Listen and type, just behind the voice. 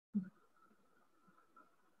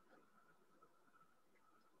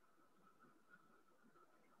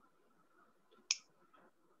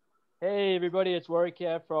Hey everybody, it's Warrick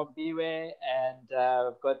here from Bee Ware, and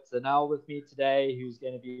I've got Zonelle with me today, who's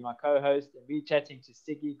going to be my co-host, and we're chatting to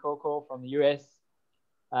Sigi from the US.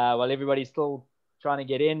 While everybody's still trying to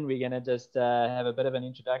get in, we're going to just have a bit of an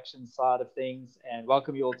introduction side of things, and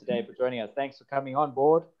welcome you all today for joining us. Thanks for coming on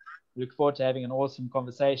board. We look forward to having an awesome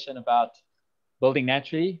conversation about building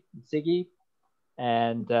naturally with Sigi,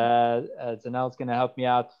 and Zonelle's going to help me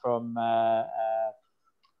out from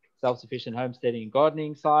self-sufficient homesteading and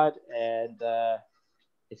gardening side, and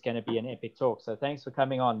it's going to be an epic talk. So thanks for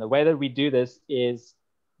coming on. The way that we do this is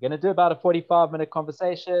we're going to do about a 45-minute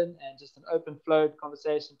conversation and just an open flow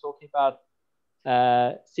conversation talking about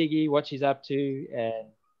Sigi, what she's up to, and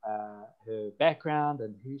her background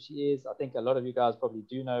and who she is. I think a lot of you guys probably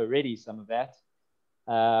do know already some of that.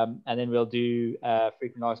 And then we'll do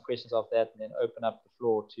frequent asked questions after that, and then open up the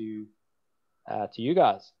floor to you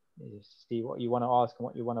guys. See what you want to ask and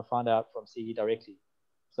what you want to find out from Sigi directly.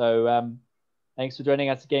 So thanks for joining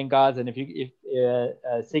us again, guys. And if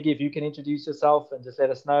Sigi, if you can introduce yourself and just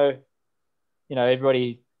let us know,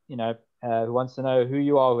 everybody, who wants to know who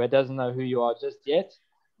you are, who doesn't know who you are just yet,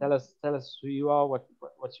 tell us who you are,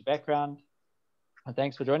 what's your background, and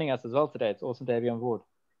thanks for joining us as well today. It's awesome to have you on board.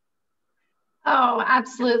 Oh,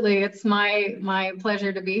 absolutely. It's my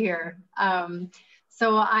pleasure to be here.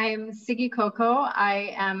 So I'm Sigi Coco.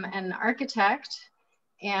 I am an architect,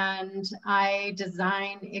 and I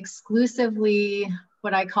design exclusively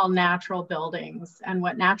what I call natural buildings. And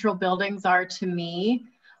what natural buildings are to me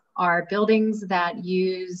are buildings that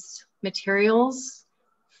use materials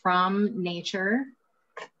from nature,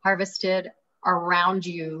 harvested around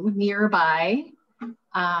you, nearby.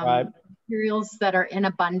 Right. Materials that are in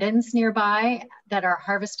abundance nearby, that are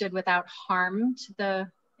harvested without harm to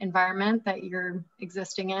the environment that you're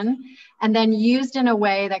existing in, and then used in a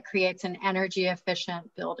way that creates an energy efficient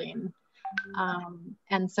building.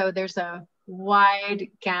 And so there's a wide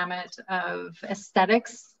gamut of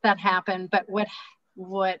aesthetics that happen, but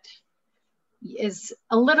what is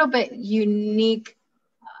a little bit unique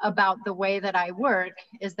about the way that I work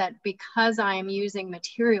is that because I'm using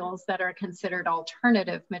materials that are considered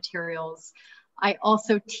alternative materials, I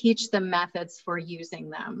also teach the methods for using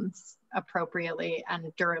them appropriately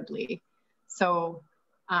and durably. So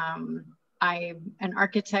I'm an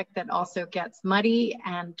architect that also gets muddy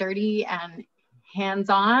and dirty and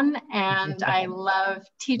hands-on, and I love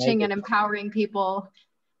teaching and empowering people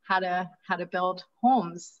how to build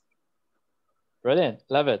homes. Brilliant,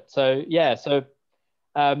 love it. So yeah,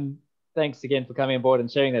 thanks again for coming on board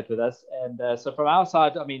and sharing that with us. And so from our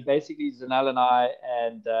side, I mean, basically Zonelle and I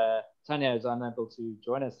and Tanya is unable to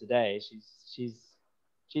join us today.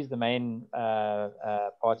 She's the main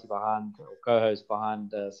party behind, or co-host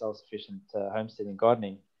behind self-sufficient homesteading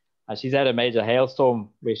gardening. She's had a major hailstorm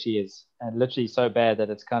where she is, and literally so bad that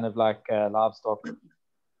it's kind of like livestock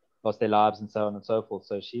lost their lives and so on and so forth.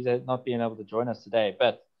 So she's not being able to join us today.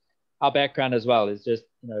 But our background as well is just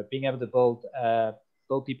being able to build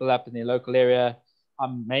people up in their local area.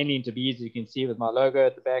 I'm mainly into bees, as you can see with my logo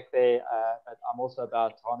at the back there, but I'm also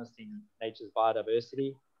about harnessing nature's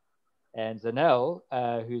biodiversity. And Zonelle,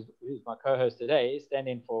 who's my co-host today, is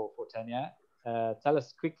standing for Tanya. Tell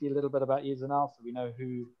us quickly a little bit about you, Zonelle, so we know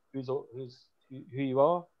who you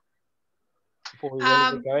are before we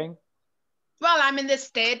really get going. Well, I'm in the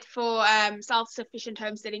state for self-sufficient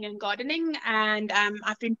homesteading and gardening, and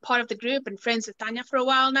I've been part of the group and friends with Tanya for a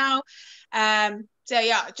while now. So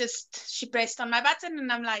yeah, just she pressed on my button and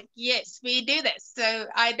I'm like, yes, we do this. So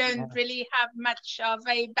I don't really have much of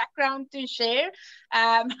a background to share.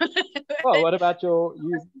 Well, what about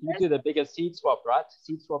you do the biggest seed swap, right?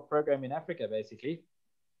 Seed swap program in Africa, basically.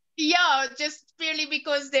 Yeah, just purely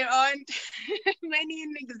because there aren't many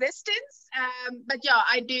in existence. But yeah,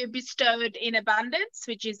 I do Bestowed in Abundance,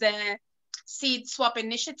 which is a seed swap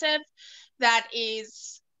initiative that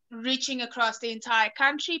is reaching across the entire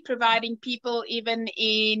country, providing people even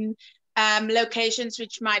in locations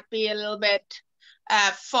which might be a little bit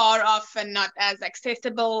far off and not as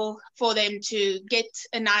accessible for them to get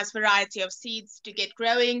a nice variety of seeds to get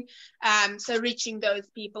growing. So reaching those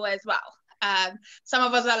people as well. Some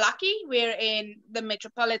of us are lucky. We're in the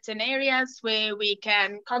metropolitan areas where we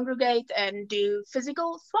can congregate and do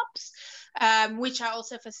physical swaps, which I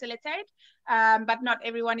also facilitate. But not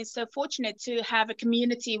everyone is so fortunate to have a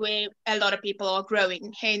community where a lot of people are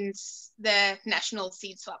growing, hence the national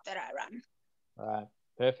seed swap that I run. All right,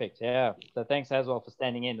 perfect. Yeah. So thanks as well for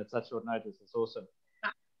standing in at such short notice. It's awesome.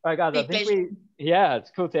 All right, guys, I think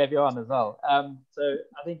it's cool to have you on as well. So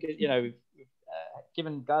I think, we've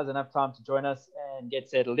given guys enough time to join us and get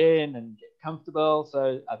settled in and get comfortable.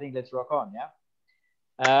 So I think let's rock on, yeah?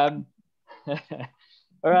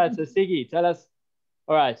 All right, so Sigi, tell us.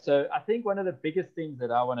 All right, so I think one of the biggest things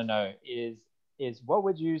that I want to know is what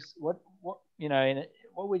would you what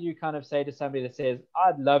would you kind of say to somebody that says,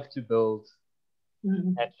 I'd love to build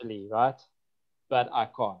naturally, right? But I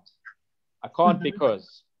can't. I can't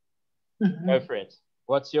because go for it.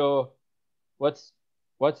 What's the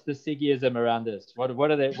Sigiism around this?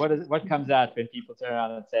 What comes out when people turn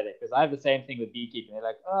around and say that? Because I have the same thing with beekeeping. They're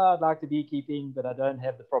like, oh, I'd like to beekeeping, but I don't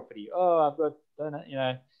have the property. Oh,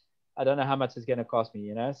 I don't know how much it's going to cost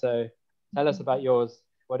me, So tell us about yours.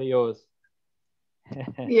 What are yours?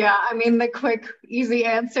 Yeah, I mean, the quick, easy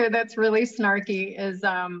answer that's really snarky is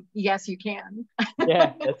yes, you can.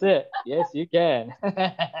 Yeah, that's it. Yes, you can.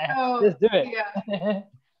 Just do it. Yeah.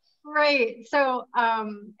 Right. So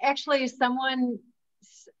actually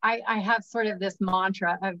I have sort of this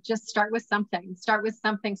mantra of just start with something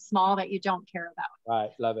small that you don't care about.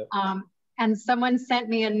 Right. Love it. And someone sent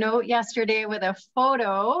me a note yesterday with a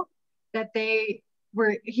photo that they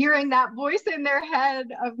were hearing that voice in their head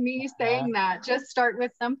of me saying that, just start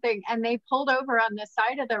with something. And they pulled over on the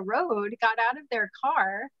side of the road, got out of their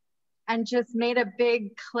car, and just made a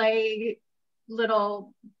big clay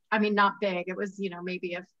little, I mean, not big, it was,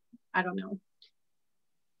 maybe I don't know,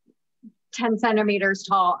 10 centimeters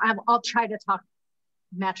tall. I'll try to talk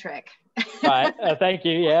metric. Right. Thank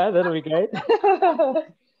you. Yeah, that'll be great.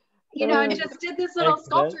 And just did this little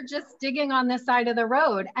sculpture just digging on this side of the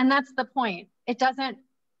road. And that's the point. It doesn't,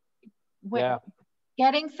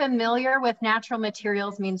 getting familiar with natural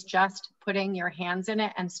materials means just putting your hands in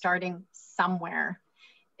it and starting somewhere.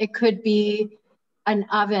 It could be an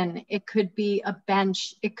oven, it could be a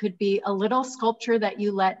bench, it could be a little sculpture that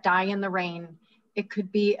you let die in the rain. It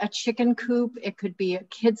could be a chicken coop, it could be a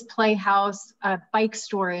kid's playhouse, a bike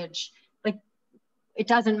storage. Like, it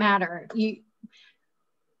doesn't matter.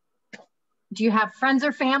 Do you have friends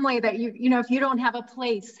or family that if you don't have a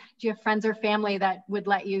place, do you have friends or family that would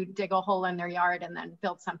let you dig a hole in their yard and then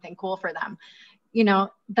build something cool for them?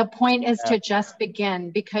 The point is to just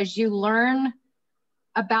begin, because you learn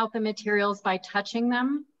about the materials by touching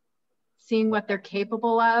them, seeing what they're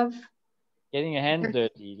capable of. Getting your hands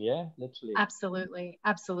dirty, yeah, literally. Absolutely,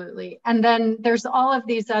 absolutely. And then there's all of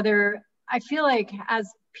these other, I feel like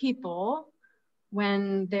as people,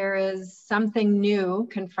 when there is something new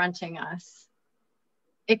confronting us,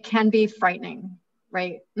 it can be frightening,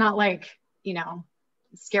 right? Not like,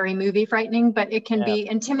 scary movie frightening, but it can be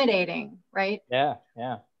intimidating, right? Yeah.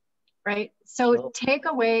 Right. So take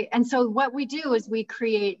away. And so what we do is we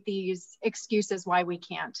create these excuses why we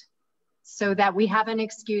can't, so that we have an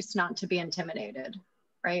excuse not to be intimidated.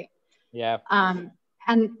 Right. Yeah.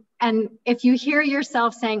 And if you hear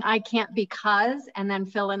yourself saying, I can't because, and then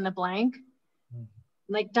fill in the blank,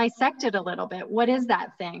 like dissect it a little bit. What is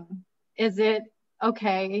that thing? Is it,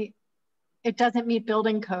 okay, it doesn't meet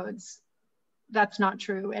building codes. That's not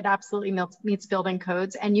true. It absolutely meets building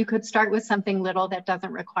codes. And you could start with something little that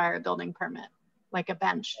doesn't require a building permit, like a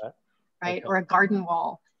bench, right? Okay. Or a garden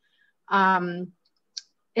wall.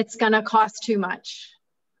 It's gonna cost too much.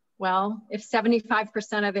 Well, if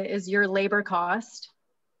 75% of it is your labor cost,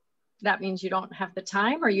 that means you don't have the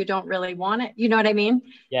time or you don't really want it. You know what I mean?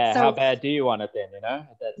 Yeah. So, how bad do you want it then?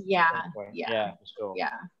 Yeah. For sure.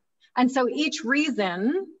 Yeah. And so each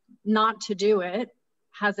reason not to do it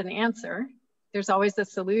has an answer. There's always a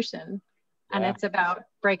solution. And it's about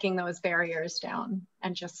breaking those barriers down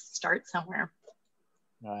and just start somewhere.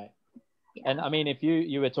 Right. Yeah. And I mean, if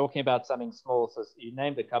you were talking about something small, so you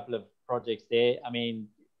named a couple of projects there. I mean,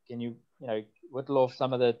 can you whittle off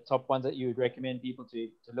some of the top ones that you would recommend people to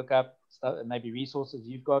look up, stuff, maybe resources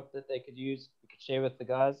you've got that they could use, you could share with the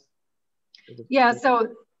guys? Yeah, so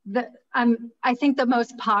I think the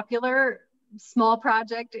most popular small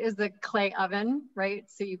project is the clay oven, right?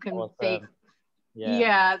 So you can bake.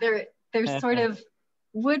 Yeah, they're sort of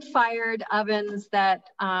wood-fired ovens that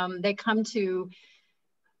they come to.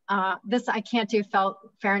 This I can't do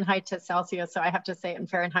Fahrenheit to Celsius, so I have to say it in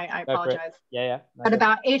Fahrenheit. I apologize. Yeah. But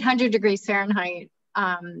about 800 degrees Fahrenheit.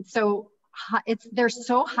 So they're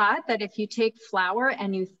so hot that if you take flour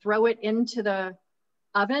and you throw it into the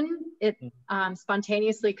oven, it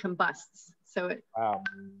spontaneously combusts. So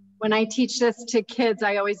when I teach this to kids,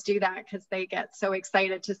 I always do that because they get so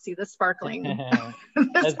excited to see the sparkling,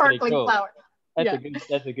 the sparkling cool. flour.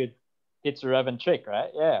 That's a good get your oven trick,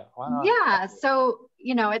 right? Yeah. Why not? Yeah. So,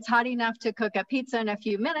 it's hot enough to cook a pizza in a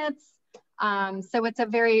few minutes. So it's a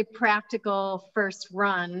very practical first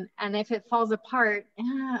run. And if it falls apart,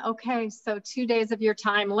 okay, so 2 days of your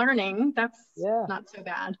time learning, that's not so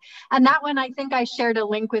bad. And that one, I think I shared a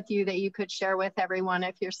link with you that you could share with everyone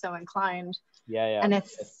if you're so inclined. Yeah. And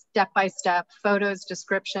it's step-by-step, photos,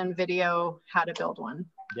 description, video, how to build one.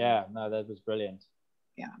 Yeah, no, that was brilliant.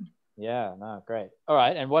 Yeah. Yeah, no, great. All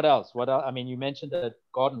right, and what else? What else? I mean, you mentioned the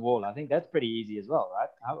garden wall. I think that's pretty easy as well, right?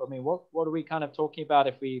 I mean, what are we kind of talking about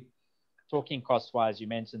if we talking cost-wise? You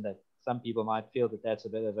mentioned that some people might feel that that's a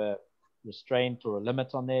bit of a restraint or a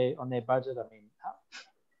limit on their budget. I mean,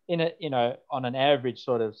 on an average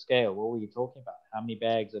sort of scale, what were you talking about? How many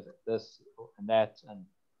bags of this and that? And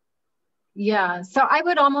yeah, so I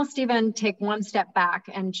would almost even take one step back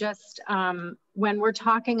and just when we're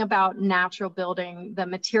talking about natural building, the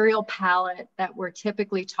material palette that we're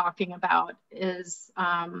typically talking about is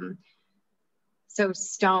so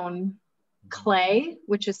stone, clay,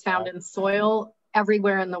 which is found in soil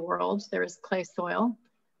everywhere in the world. There is clay soil.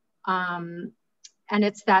 And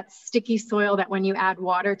it's that sticky soil that when you add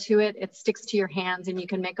water to it, it sticks to your hands and you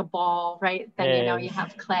can make a ball, right? Then you know you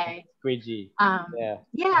have clay. Squeegee. Yeah.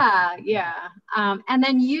 And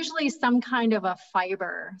then usually some kind of a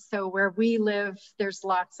fiber. So where we live, there's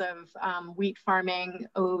lots of wheat farming,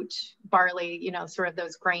 oat, barley, you know, sort of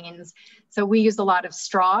those grains. So we use a lot of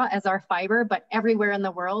straw as our fiber, but everywhere in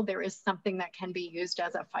the world, there is something that can be used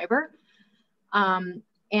as a fiber.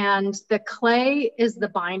 And the clay is the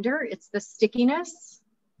binder, it's the stickiness.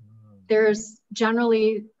 There's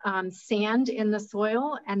generally sand in the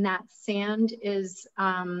soil, and that sand is,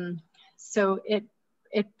 so it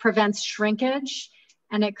prevents shrinkage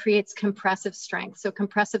and it creates compressive strength. So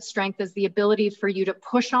compressive strength is the ability for you to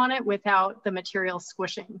push on it without the material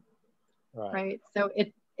squishing, right? So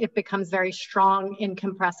it becomes very strong in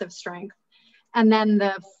compressive strength. And then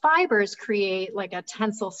the fibers create like a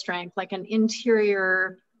tensile strength, like an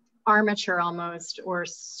interior armature almost, or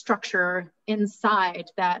structure inside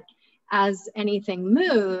that as anything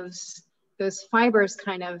moves, those fibers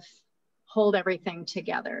kind of hold everything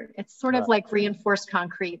together. It's sort of like reinforced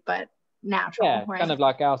concrete, but natural. Yeah, right? kind of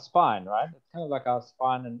like our spine, right? It's kind of like our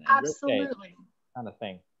spine and absolutely kind of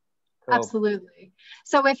thing. Cool. Absolutely.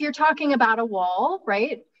 So if you're talking about a wall,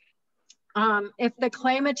 right? If the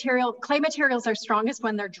clay materials are strongest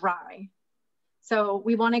when they're dry. So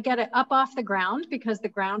we want to get it up off the ground because the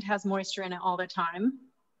ground has moisture in it all the time,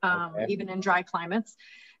 even in dry climates.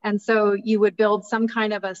 And so you would build some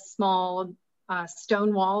kind of a small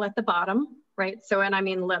stone wall at the bottom, right? So, and I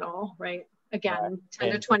mean little, right? Again,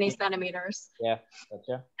 10 to 20 centimeters. Yeah,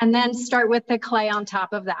 gotcha. And then start with the clay on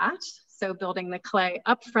top of that. So building the clay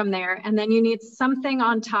up from there, and then you need something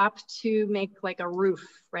on top to make like a roof,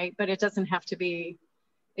 right? But it doesn't have to be,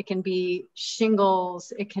 it can be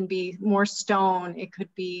shingles, it can be more stone, it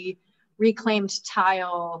could be reclaimed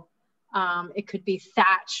tile, it could be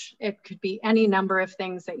thatch, it could be any number of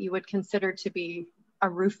things that you would consider to be a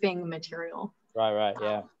roofing material. Right,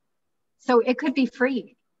 yeah. So it could be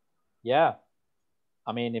free. Yeah.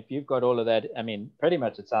 I mean, if you've got all of that, I mean, pretty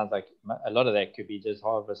much it sounds like a lot of that could be just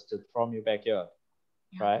harvested from your backyard,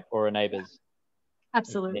 right? Or a neighbor's.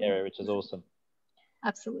 Absolutely. Area, which is awesome.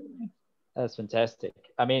 Absolutely. That's fantastic.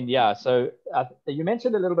 I mean, yeah, so you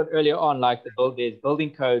mentioned a little bit earlier on, like there's building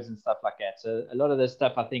codes and stuff like that. So a lot of this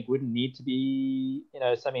stuff, I think, wouldn't need to be,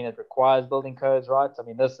 something that requires building codes, right? I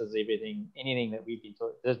mean, this is anything that we've been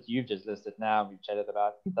talking, you've just listed now, we've chatted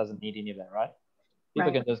about, it doesn't need any of that, right?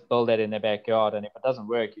 People can just build that in their backyard, and if it doesn't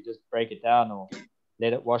work, you just break it down or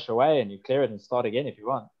let it wash away, and you clear it and start again if you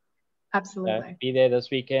want. Absolutely. Be there this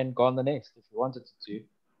weekend, gone the next if you wanted to,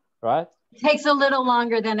 right? It takes a little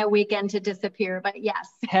longer than a weekend to disappear, but yes.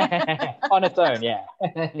 On its own, yeah.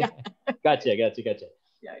 Gotcha. Yeah.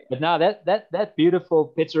 But now that beautiful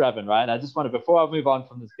pizza oven, right? I just want to, before I move on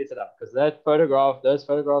from this pizza oven, because those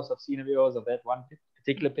photographs I've seen of yours of that one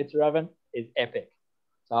particular pizza oven is epic.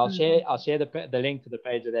 So I'll share the link to the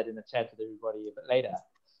page of that in the chat with everybody a bit later.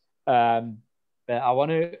 But I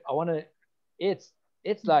want to. It's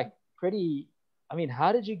like pretty. I mean,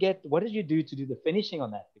 what did you do to do the finishing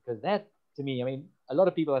on that? Because that, to me, I mean, a lot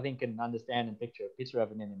of people I think can understand and picture a pizza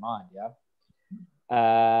oven in their mind, yeah.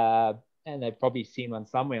 And they've probably seen one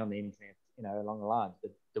somewhere on the internet, along the lines.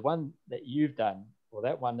 But the one that you've done, or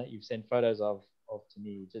that one that you've sent photos of to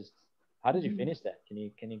me, just how did you finish that? Can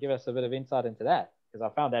you give us a bit of insight into that? Because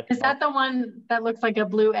I found that. Is that the one that looks like a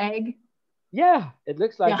blue egg? Yeah, it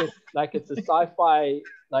looks like it's a sci-fi,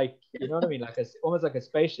 like, you know what I mean, like almost like a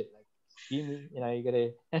spaceship, like steamy, you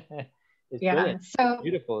gotta. It's brilliant. So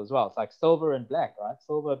beautiful as well. It's like silver and black, right?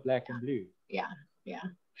 Silver, black, and blue. Yeah.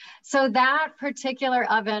 So that particular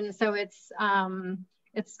oven, so it's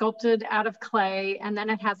sculpted out of clay, and then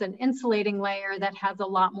it has an insulating layer that has a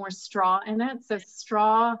lot more straw in it. So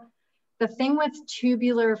straw. The thing with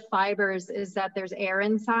tubular fibers is that there's air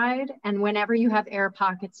inside, and whenever you have air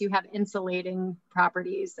pockets, you have insulating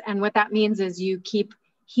properties. And what that means is you keep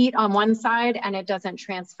heat on one side and it doesn't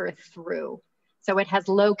transfer through. So it has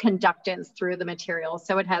low conductance through the material.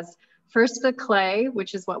 So it has first the clay,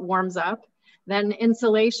 which is what warms up, then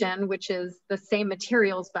insulation, which is the same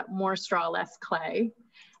materials, but more straw, less clay.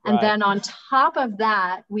 And then on top of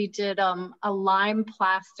that, we did a lime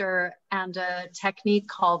plaster and a technique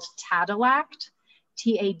called Tadelact,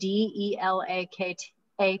 T-A-D-E-L-A-K-T.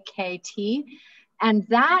 And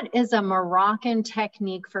that is a Moroccan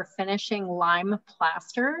technique for finishing lime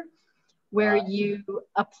plaster, where you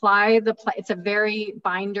apply it's a very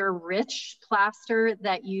binder rich plaster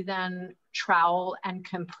that you then trowel and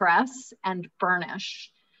compress and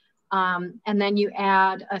burnish. And then you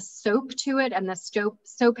add a soap to it, and the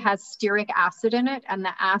soap has stearic acid in it, and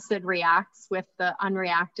the acid reacts with the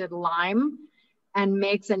unreacted lime and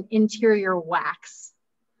makes an interior wax.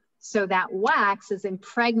 So that wax is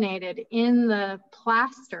impregnated in the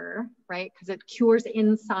plaster, right? Because it cures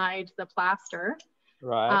inside the plaster.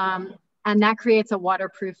 And that creates a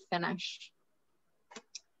waterproof finish.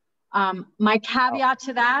 My caveat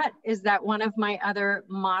to that is that one of my other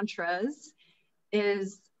mantras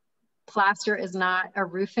is plaster is not a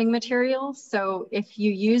roofing material. So if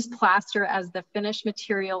you use plaster as the finished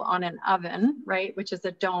material on an oven, right, which is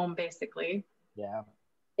a dome basically,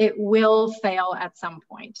 it will fail at some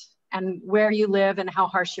point. And where you live and how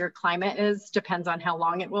harsh your climate is depends on how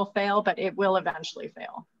long it will fail, but it will eventually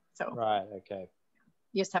fail. So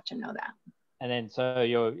you just have to know that. And then so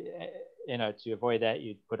you're, you know, to avoid that,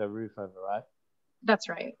 you'd put a roof over, right? That's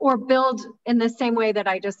right. Or build in the same way that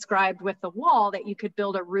I described with the wall, that you could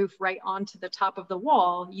build a roof right onto the top of the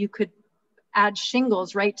wall. You could add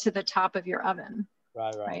shingles right to the top of your oven.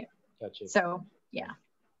 Right. Gotcha. So yeah.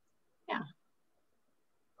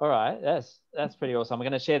 All right, that's pretty awesome. I'm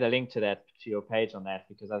going to share the link to your page on that,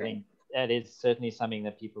 because I think that is certainly something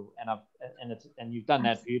that people, and you've done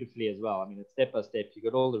that beautifully as well. I mean, it's step by step. You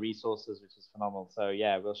got all the resources, which is phenomenal. So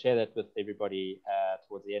yeah, we'll share that with everybody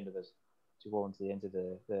towards the end of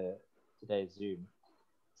the today's Zoom.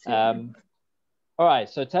 All right,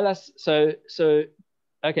 so tell us. So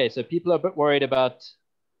people are a bit worried about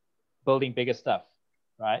building bigger stuff,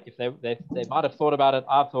 right? If they might have thought about it,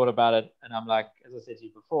 I've thought about it, and I'm like, as I said to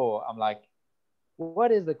you before, I'm like,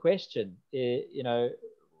 what is the question? You know,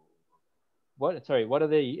 what are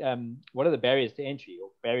the barriers to entry or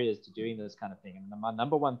barriers to doing this kind of thing? And my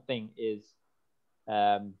number one thing is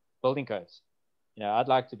building codes. You know, I'd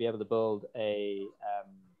like to be able to build an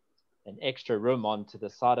extra room onto the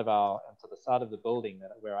side of the building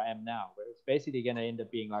where I am now, where it's basically going to end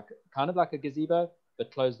up being like kind of like a gazebo,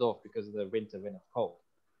 but closed off because of the winter when it's cold.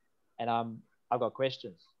 And I've got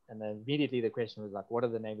questions, and then immediately the question was like, what are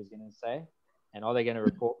the neighbors going to say, and are they going to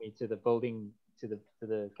report me to the building, to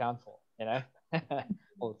the council, you know,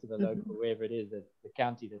 or to the local, wherever it is, the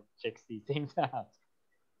county that checks these things out.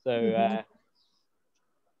 So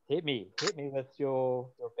hit me with your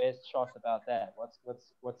best shot about that. What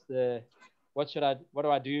do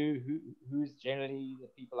I do? Who's generally the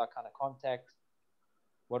people I kind of contact?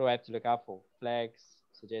 What do I have to look out for? Flags,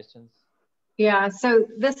 suggestions? Yeah, so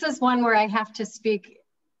this is one where I have to speak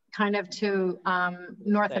kind of to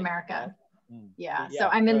North America. Yeah, so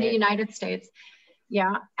I'm in the United States.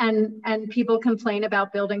 Yeah, and people complain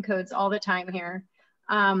about building codes all the time here.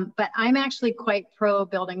 But I'm actually quite pro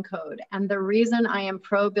building code. And the reason I am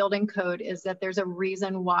pro building code is that there's a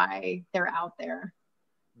reason why they're out there.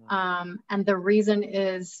 And the reason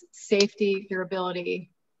is safety,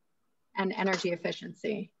 durability, and energy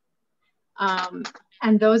efficiency.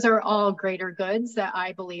 And those are all greater goods that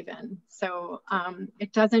I believe in. So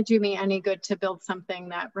it doesn't do me any good to build something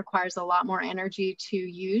that requires a lot more energy to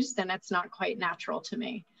use, then it's not quite natural to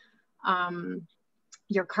me.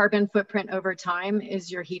 Your carbon footprint over time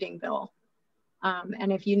is your heating bill.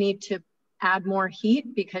 And if you need to add more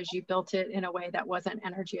heat because you built it in a way that wasn't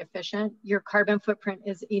energy efficient, your carbon footprint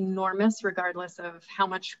is enormous regardless of how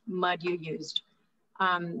much mud you used.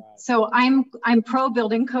 So I'm pro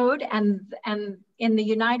building code, and in the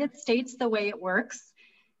United States, the way it works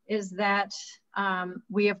is that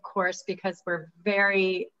we, of course, because we're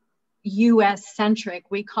very US centric,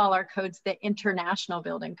 we call our codes the international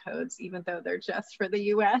building codes, even though they're just for the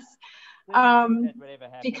US.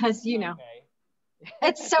 Because, you know,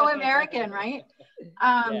 it's so American, right?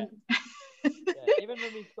 Yeah. Even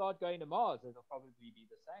when we start going to Mars, it'll probably be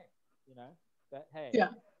the same, you know, but hey,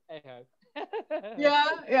 hey ho.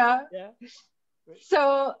 Yeah.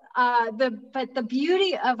 So but the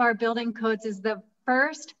beauty of our building codes is the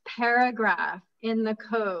first paragraph in the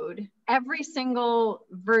code. Every single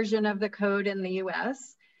version of the code in the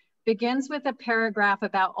US begins with a paragraph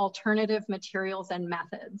about alternative materials and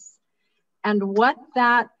methods. And what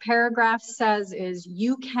that paragraph says is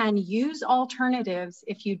you can use alternatives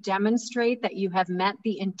if you demonstrate that you have met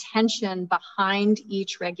the intention behind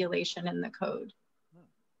each regulation in the code.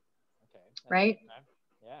 Okay. Right?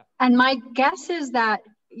 Yeah. And my guess is that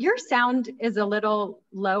your sound is a little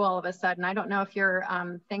low all of a sudden. I don't know if your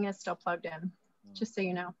thing is still plugged in, just so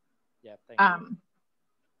you know. Yeah, thank you.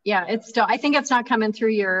 Yeah, it's still, I think it's not coming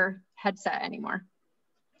through your headset anymore.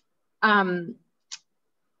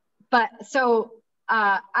 But so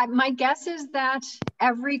my guess is that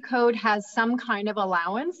every code has some kind of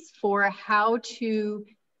allowance for how to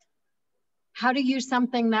use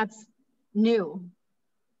something that's new.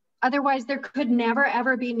 Otherwise, there could never,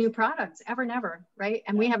 ever be new products, ever, never, right?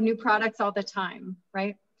 And we have new products all the time,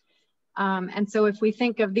 right? And so if we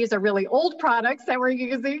think of these are really old products that we're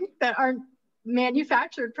using that aren't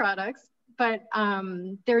manufactured products, but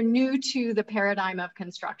they're new to the paradigm of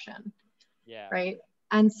construction, right?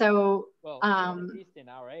 And so, well, at least in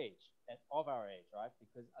our age, and of our age, right?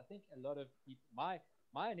 Because I think a lot of people, my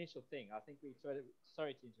initial thing, I think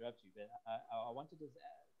sorry to interrupt you, but I wanted to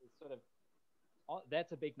sort of,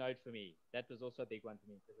 that's a big note for me. That was also a big one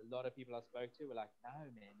for me, because a lot of people I spoke to were like, no,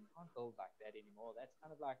 man, you can't build like that anymore. That's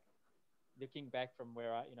kind of like looking back from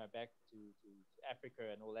where back to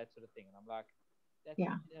Africa and all that sort of thing. And I'm like,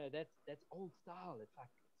 that's old style. It's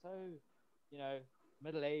like so,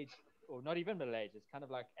 middle-aged, or not even middle-aged. It's kind of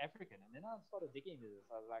like African. And then I started digging into this.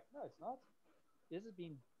 I was like, no, it's not. This has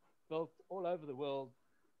been built all over the world,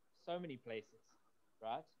 so many places,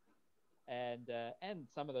 right? And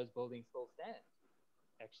some of those buildings still stand,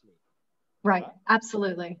 actually. Right?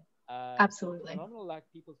 Absolutely. Absolutely. Phenomenal, like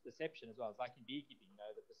people's perception as well. It's like in beekeeping,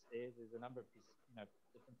 there's a number of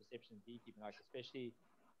different perceptions in beekeeping. Like especially,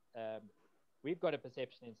 we've got a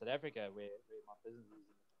perception in South Africa where my business is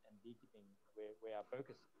in beekeeping, where I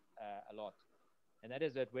focus a lot, and that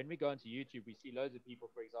is that when we go onto YouTube, we see loads of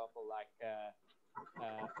people, for example, like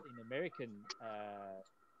in American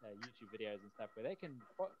YouTube videos and stuff, where they can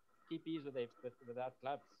keep bees without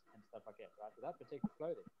gloves and stuff like that, right? Without protective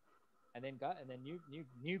clothing. And then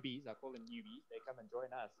newbies, I call them newbies, they come and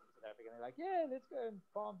join us in South Africa, and they're like, yeah, let's go and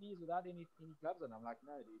farm bees without any gloves on. I'm like,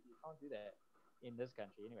 no, dude, you can't do that in this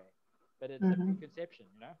country anyway. But it's a preconception,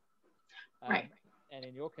 Right. And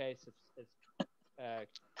in your case, it's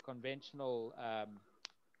conventional.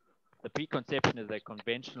 The preconception is a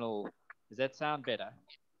conventional. Does that sound better?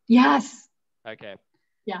 Yes. Okay.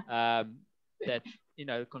 Yeah. That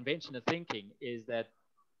conventional thinking is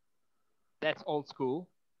that's old school.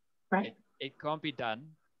 Right. It can't be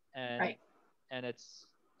done, and right. And it's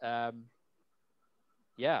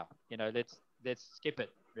let's skip it.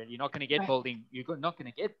 You're not going to get right. building. You're not going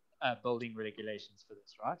to get building regulations for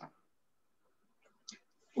this, right?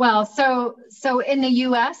 Well, so in the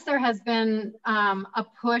U.S. there has been a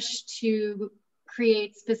push to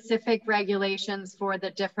create specific regulations for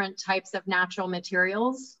the different types of natural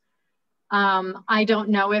materials. I don't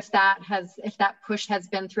know if that push has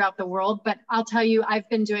been throughout the world, but I'll tell you, I've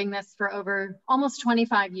been doing this for over almost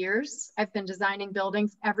 25 years. I've been designing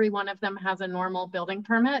buildings. Every one of them has a normal building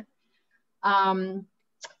permit. And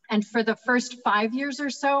for the first 5 years or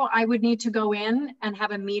so, I would need to go in and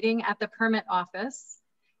have a meeting at the permit office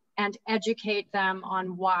and educate them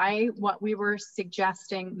on why what we were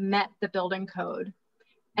suggesting met the building code.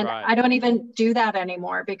 And right. I don't even do that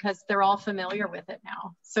anymore because they're all familiar with it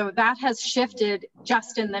now. So that has shifted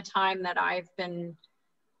just in the time that I've been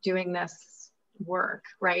doing this work,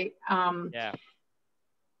 right? Yeah.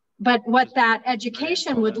 But what that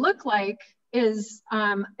education would look like is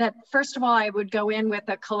that, first of all, I would go in with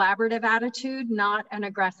a collaborative attitude, not an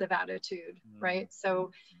aggressive attitude, right?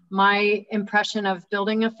 So my impression of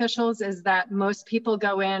building officials is that most people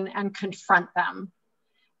go in and confront them.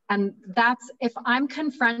 And that's, if I'm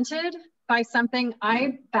confronted by something,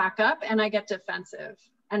 I back up and I get defensive.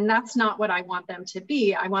 And that's not what I want them to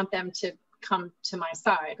be. I want them to come to my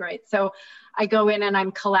side, right? So I go in and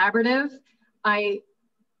I'm collaborative. I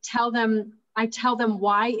tell them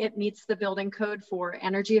why it meets the building code for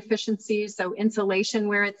energy efficiency. So insulation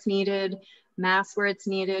where it's needed, mass where it's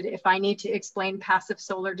needed. If I need to explain passive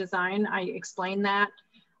solar design, I explain that.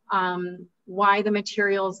 Why the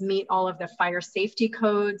materials meet all of the fire safety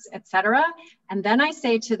codes, etc. And then I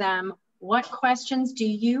say to them, what questions do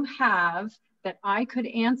you have that I could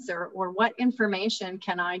answer, or what information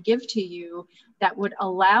can I give to you that would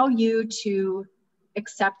allow you to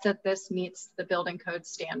accept that this meets the building code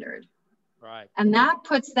standard? Right. And that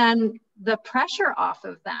puts then the pressure off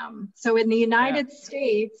of them. So in the United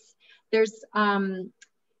States, there's,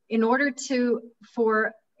 in order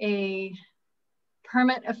for a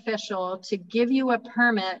permit official to give you a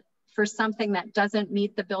permit for something that doesn't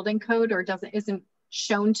meet the building code or isn't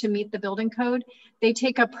shown to meet the building code, they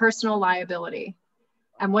take a personal liability.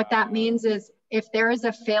 And what that means is if there is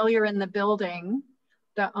a failure in the building,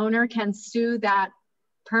 the owner can sue that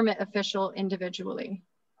permit official individually.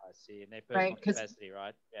 I see. In their personal right? capacity,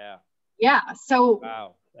 right? Yeah. Yeah. So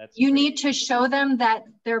wow, that's you need to show them that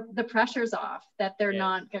the pressure's off, that they're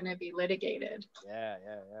not going to be litigated. Yeah.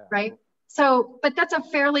 Right. So, but that's a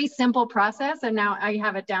fairly simple process. And now I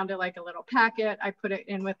have it down to like a little packet. I put it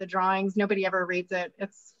in with the drawings. Nobody ever reads it.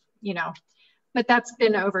 It's, you know, but that's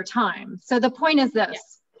been over time. So the point is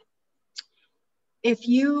this. If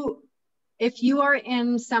you are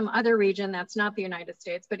in some other region that's not the United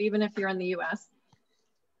States, but even if you're in the US,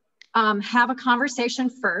 have a conversation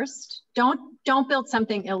first. Don't build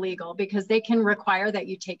something illegal because they can require that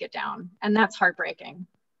you take it down. And that's heartbreaking,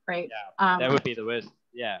 right? Yeah, that would be the worst.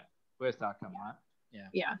 Yeah. Worst outcome, right? Yeah.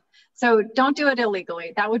 Yeah. So don't do it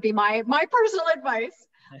illegally. That would be my personal advice.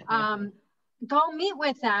 Go meet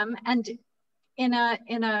with them and in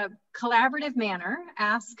a collaborative manner,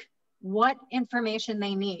 ask what information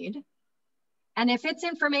they need. And if it's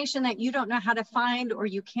information that you don't know how to find or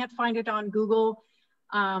you can't find it on Google,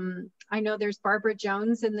 I know there's Barbara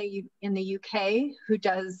Jones in the UK who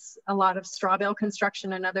does a lot of strawbale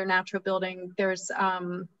construction and other natural building. There's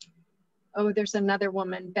there's another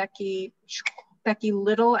woman, Becky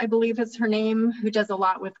Little, I believe is her name, who does a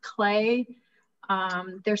lot with clay.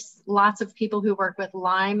 There's lots of people who work with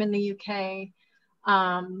lime in the UK.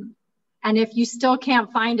 And if you still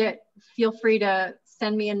can't find it, feel free to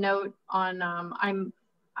send me a note on,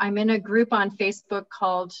 I'm in a group on Facebook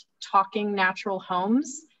called Talking Natural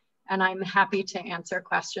Homes, and I'm happy to answer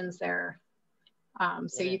questions there.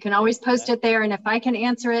 So you can always post it there, and if I can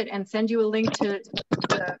answer it and send you a link to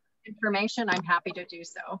the information, I'm happy to do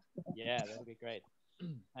so. Yeah, that would be great.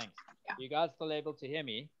 Thanks. Yeah. You guys still able to hear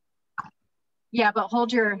me? Yeah, but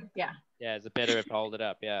hold your, yeah. Yeah, it's better if I hold it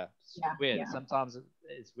up. Yeah. It's weird. Yeah. Sometimes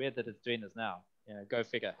it's weird that it's doing this now. Yeah, go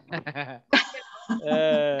figure.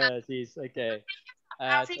 Geez, okay.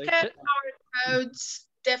 Africa codes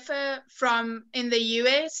differ from in the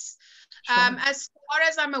US. Sure. As far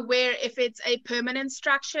as I'm aware, if it's a permanent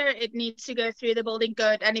structure, it needs to go through the building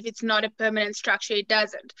code, and if it's not a permanent structure, it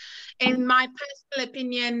doesn't. In my personal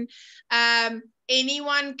opinion,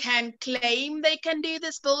 anyone can claim they can do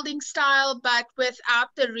this building style, but without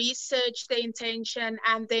the research, the intention,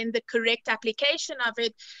 and then the correct application of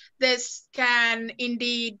it, this can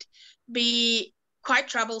indeed be quite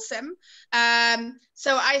troublesome.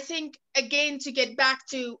 So I think, again, to get back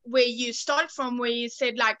to where you start from, where you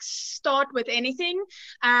said like start with anything,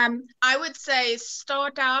 I would say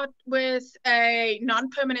start out with a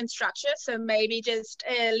non-permanent structure, so maybe just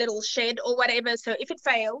a little shed or whatever. So if it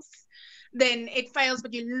fails, then it fails,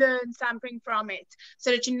 but you learn something from it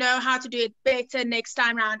so that you know how to do it better next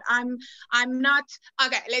time around. I'm not,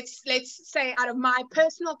 okay, let's say out of my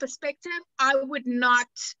personal perspective, I would not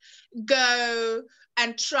go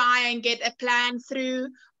and try and get a plan through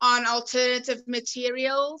on alternative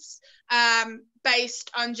materials based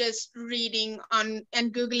on just reading on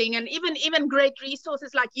and Googling, and even great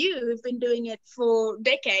resources like you who've been doing it for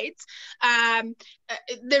decades.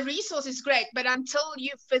 The resource is great, but until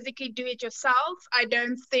you physically do it yourself, I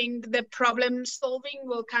don't think the problem solving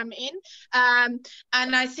will come in. And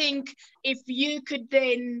I think if you could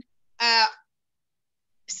then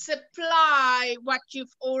supply what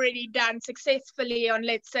you've already done successfully on,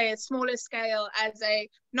 let's say, a smaller scale as a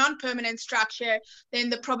non-permanent structure, then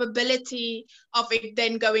the probability of it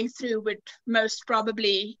then going through would most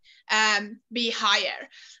probably be higher.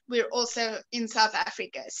 We're also in South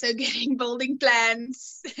Africa, so getting building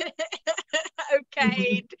plans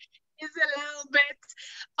okayed is a little bit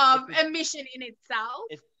of a mission in itself.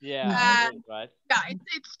 Right? Yeah,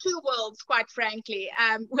 it's two worlds, quite frankly,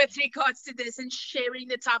 with regards to this and sharing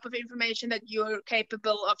the type of information that you're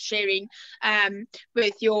capable of sharing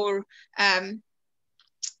with your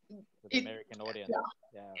American audience.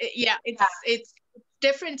 It's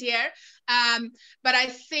different here, but I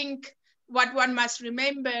think what one must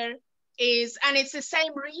remember is, and it's the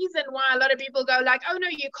same reason why a lot of people go like, oh no,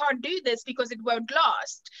 you can't do this because it won't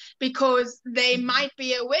last, because they might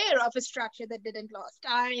be aware of a structure that didn't last.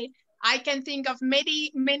 I can think of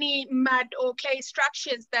many mud or clay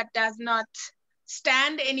structures that does not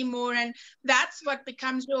stand anymore, and that's what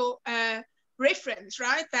becomes your reference,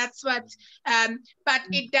 right? That's what, but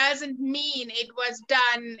it doesn't mean it was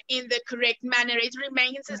done in the correct manner. It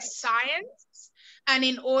remains a science, and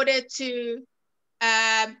in order to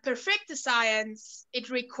perfect the science,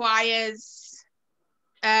 it requires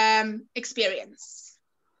experience.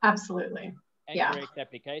 Absolutely. And correct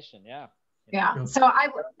application, Yeah. So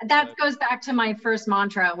that goes back to my first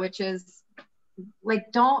mantra, which is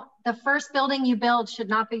like, the first building you build should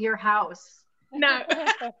not be your house. No.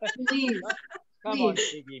 Please. Come on,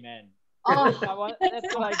 Sigi, man. Oh.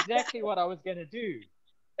 That's exactly what I was going to do.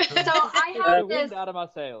 So I have the wind out of my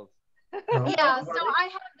sails. Yeah. So I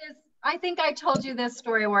have this, I think I told you this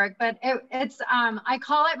story, Warrick, but it's, I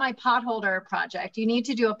call it my potholder project. You need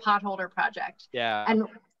to do a potholder project. Yeah. And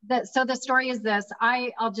so the story is this,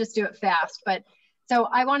 I'll just do it fast, but so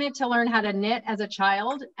I wanted to learn how to knit as a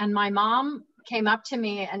child, and my mom came up to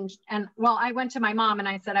me and well, I went to my mom and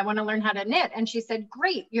I said, I want to learn how to knit. And she said,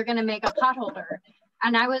 great, you're going to make a potholder.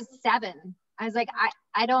 And I was 7. I was like,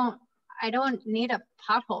 I don't need a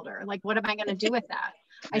potholder. Like, what am I going to do with that?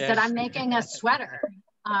 I said, I'm making a sweater.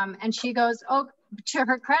 And she goes, oh, to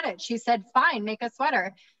her credit, she said, fine, make a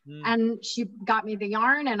sweater. And she got me the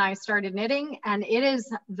yarn and I started knitting, and it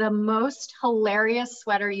is the most hilarious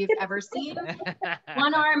sweater you've ever seen.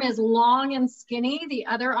 One arm is long and skinny. The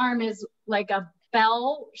other arm is like a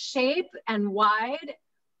bell shape and wide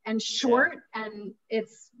and short, and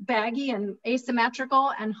it's baggy and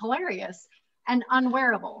asymmetrical and hilarious and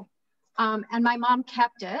unwearable. And my mom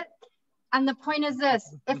kept it. And the point is this,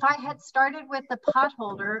 if I had started with the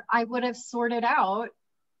potholder, I would have sorted out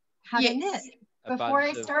how to knit before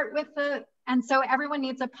I start with and so everyone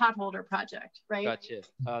needs a potholder project, right? Gotcha.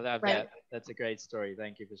 Oh, that's a great story.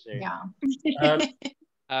 Thank you for sharing. Yeah.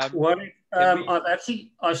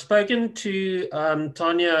 I've spoken to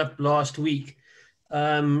Tanya last week.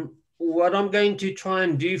 What I'm going to try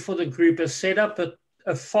and do for the group is set up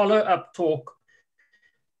a follow-up talk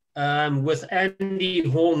with Andy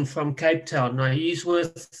Horn from Cape Town. Now he's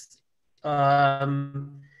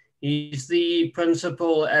he's the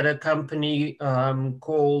principal at a company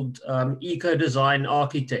called Eco Design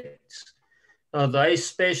Architects. They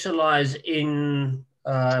specialize in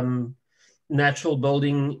natural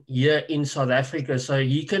building here in South Africa, so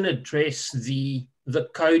he can address the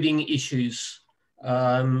coding issues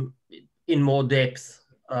in more depth.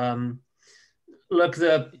 Look,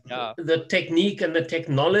 the technique and the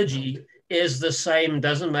technology is the same.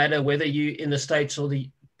 Doesn't matter whether you're in the States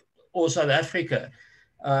or South Africa.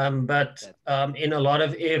 But in a lot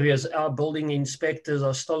of areas, our building inspectors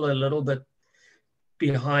are still a little bit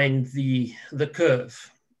behind the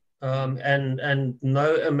curve. And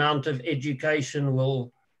no amount of education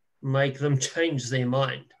will make them change their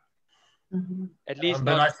mind. At least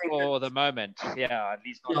not for the moment. Yeah, at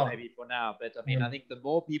least not maybe for now. But I mean, I think the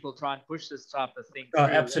more people try and push this type of thing through,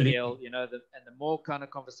 absolutely. you know, and the more kind of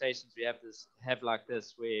conversations we have like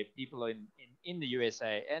this, where people are in the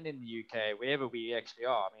USA and in the UK, wherever we actually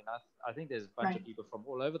are. I mean, I think there's a bunch of people from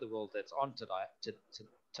all over the world that's on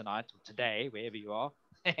tonight or today, wherever you are.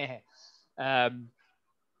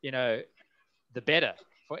 You know, the better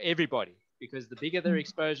for everybody, because the bigger their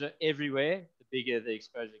exposure everywhere, the bigger the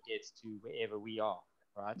exposure gets to wherever we are,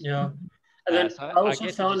 right? Yeah. And then I also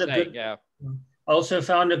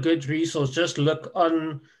found a good resource. Just look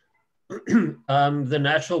on the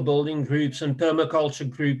natural building groups and permaculture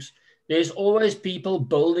groups. There's always people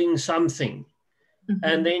building something.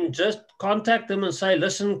 And then just contact them and say,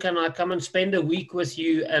 listen, can I come and spend a week with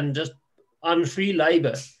you and just on free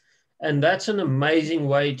labor? And that's an amazing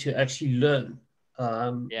way to actually learn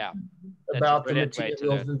about the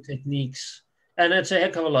materials and techniques. And it's a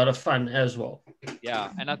heck of a lot of fun as well.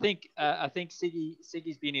 Yeah, and I think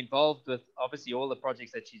Sigi's been involved with obviously all the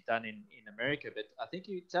projects that she's done in America. But I think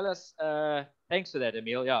you tell us, thanks for that,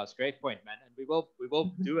 Emil. Yeah, it's a great point, man. And we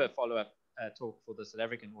will do a follow-up talk for the South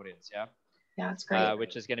African audience. Yeah, that's great.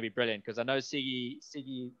 Which is going to be brilliant, because I know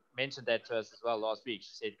Sigi mentioned that to us as well last week.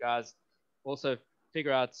 She said, guys, also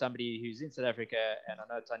figure out somebody who's in South Africa, and I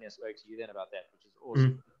know Tanya spoke to you then about that, which is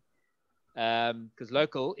awesome. Because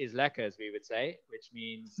local is lekker, as we would say, which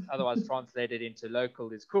means otherwise translated into local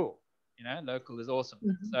is cool. You know, local is awesome.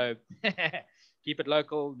 So keep it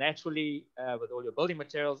local naturally with all your building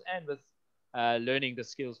materials and with learning the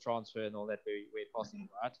skills transfer and all that where possible,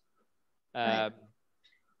 right?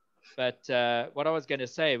 But what I was going to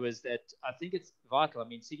say was that I think it's vital. I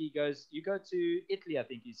mean, Sigi you go to Italy, I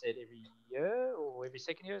think you said every year or every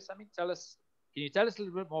second year or something. Can you tell us a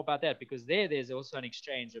little bit more about that? Because there's also an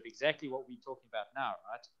exchange of exactly what we're talking about now,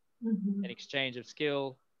 right? An exchange of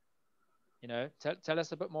skill. You know, tell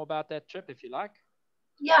us a bit more about that trip, if you like.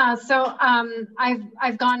 Yeah, so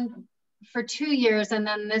I've gone for 2 years, and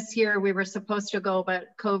then this year we were supposed to go,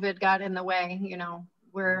 but COVID got in the way. You know,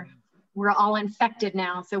 we're all infected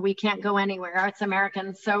now, so we can't go anywhere. It's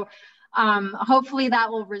Americans. So hopefully that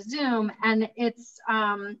will resume. And it's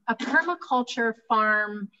a permaculture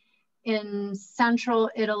farm in central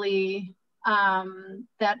Italy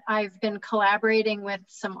that I've been collaborating with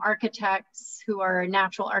some architects who are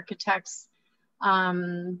natural architects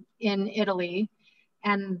in Italy.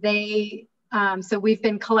 And they, so we've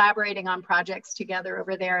been collaborating on projects together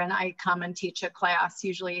over there, and I come and teach a class,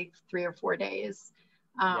 usually 3 or 4 days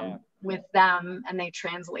with them, and they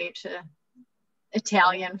translate to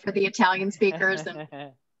Italian for the Italian speakers. And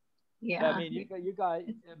I mean, you guys,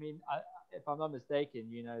 I mean, if I'm not mistaken,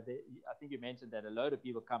 you know, I think you mentioned that a load of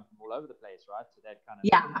people come from all over the place, right? To that kind of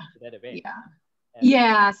to that event.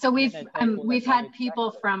 So we've had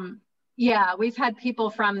people from we've had people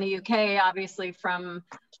from the UK, obviously, from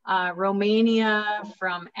Romania,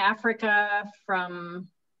 from Africa, from,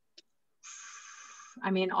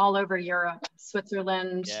 I mean, all over Europe,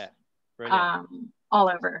 Switzerland, all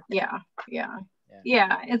over. Yeah,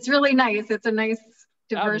 it's really nice. It's a nice,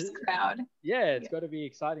 diverse crowd. Yeah, it's got to be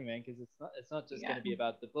exciting, man, because it's not just going to be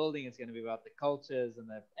about the building. It's going to be about the cultures and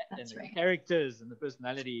the characters and the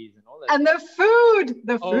personalities and all that. And the food.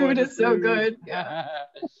 The food is so good. Yeah.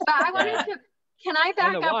 But I wanted to. Can I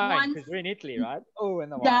back up one? Because we're in Italy, right? Oh,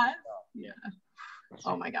 and the wine. Yeah.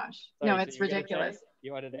 Oh my gosh. No, it's ridiculous.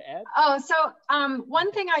 You wanted to add? Oh, so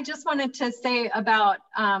one thing I just wanted to say about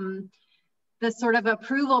the sort of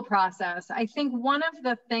approval process. I think one of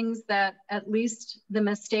the things that, at least the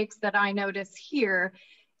mistakes that I notice here,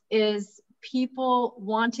 is people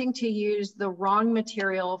wanting to use the wrong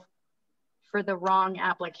material for the wrong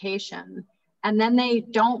application. And then they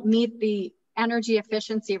don't meet the energy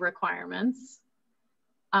efficiency requirements.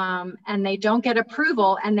 And they don't get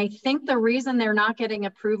approval, and they think the reason they're not getting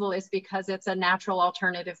approval is because it's a natural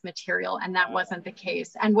alternative material, and that wasn't the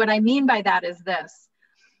case. And what I mean by that is this: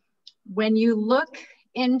 when you look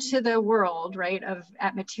into the world, right,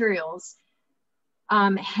 at materials,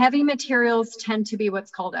 heavy materials tend to be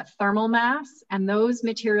what's called a thermal mass, and those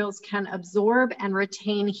materials can absorb and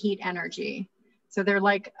retain heat energy. So they're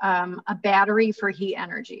like a battery for heat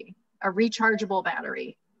energy, a rechargeable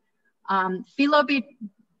battery.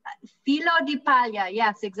 Filo di paglia,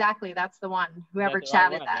 yes, exactly, that's the one. Whoever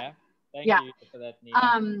chatted that. Thank you for that,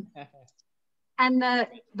 Nina. And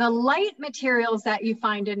the light materials that you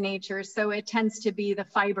find in nature, so it tends to be the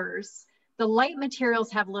fibers. The light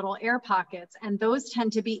materials have little air pockets, and those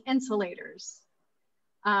tend to be insulators.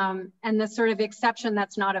 And the sort of exception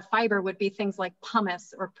that's not a fiber would be things like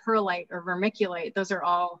pumice or perlite or vermiculite. Those are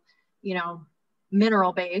all, you know,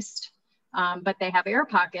 mineral based, but they have air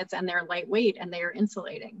pockets and they're lightweight and they are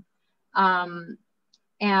insulating.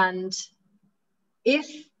 And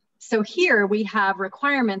so here we have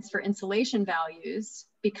requirements for insulation values,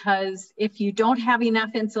 because if you don't have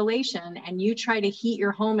enough insulation and you try to heat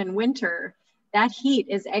your home in winter, that heat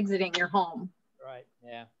is exiting your home. Right,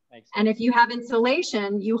 yeah, makes sense. And if you have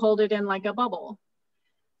insulation, you hold it in like a bubble.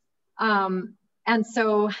 And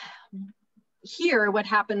so here, what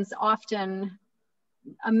happens often,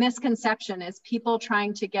 a misconception, is people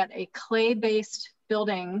trying to get a clay-based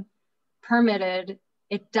building permitted.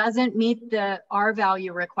 It doesn't meet the R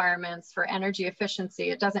value requirements for energy efficiency.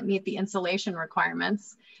 It doesn't meet the insulation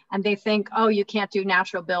requirements. And they think, oh, you can't do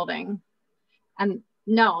natural building. And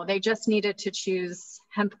no, they just needed to choose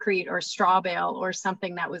hempcrete or strawbale or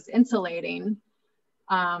something that was insulating.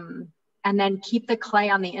 And then keep the clay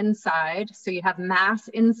on the inside. So you have mass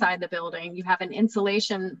inside the building. You have an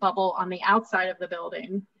insulation bubble on the outside of the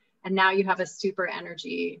building. And now you have a super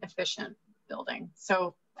energy efficient building.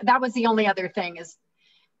 So that was the only other thing, is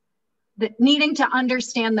that needing to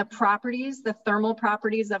understand the properties, the thermal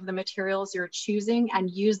properties of the materials you're choosing, and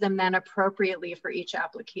use them then appropriately for each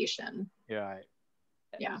application. Yeah.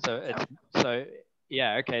 Yeah. So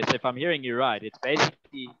yeah, okay. So if I'm hearing you right, it's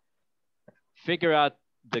basically figure out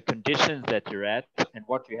the conditions that you're at and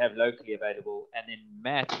what you have locally available, and then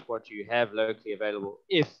match what you have locally available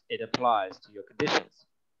if it applies to your conditions.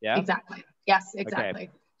 Yeah. Exactly. Yes, exactly.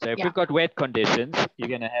 Okay. So if we've got wet conditions, you're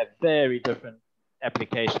going to have very different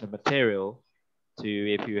application of material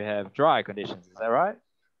to if you have dry conditions. Is that right?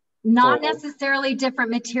 Not necessarily different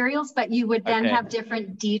materials, but you would then have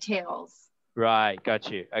different details. Right, got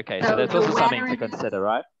you. Okay, so that's also something to consider,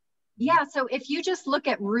 right? Yeah, so if you just look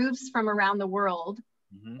at roofs from around the world,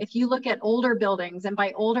 if you look at older buildings, and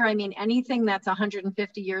by older, I mean anything that's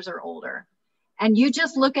 150 years or older, and you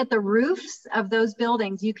just look at the roofs of those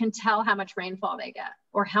buildings, you can tell how much rainfall they get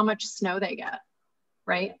or how much snow they get,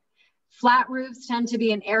 right? Flat roofs tend to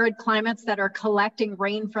be in arid climates that are collecting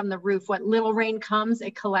rain from the roof. What little rain comes,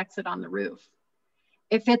 it collects it on the roof.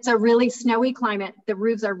 If it's a really snowy climate, the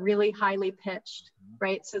roofs are really highly pitched,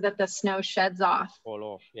 right? So that the snow sheds off.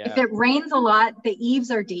 If it rains a lot, the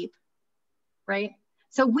eaves are deep, right?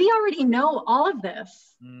 So we already know all of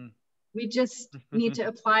this. We just need to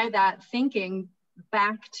apply that thinking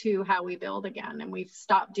back to how we build again. And we've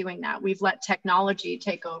stopped doing that. We've let technology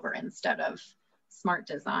take over instead of smart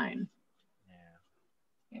design.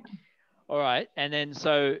 Yeah. All right. And then,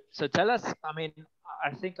 so tell us, I mean,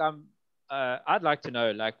 I think I'd like to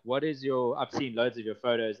know, like, what is I've seen loads of your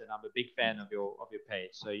photos and I'm a big fan of your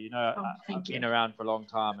page. So, you know, I've been around for a long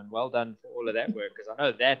time, and well done for all of that work, because I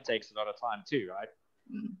know that takes a lot of time too, right?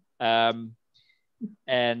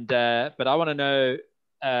 But I want to know,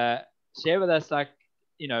 share with us, like,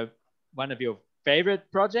 you know, one of your favorite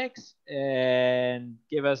projects, and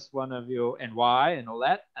give us one of your, and why and all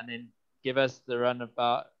that, and then give us the run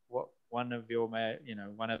about what one of your, you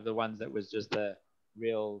know, one of the ones that was just a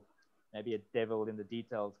real, maybe a devil in the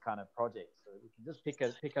details kind of project. So we can just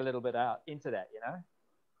pick a little bit out into that, you know?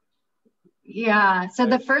 Yeah. So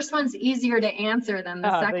the first one's easier to answer than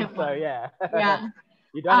the second one. So, yeah. Yeah.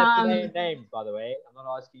 You don't have to name names, by the way. I'm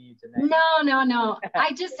not asking you to name. No.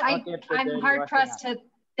 I'm hard pressed to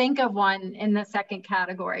think of one in the second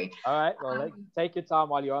category. All right. Well, take your time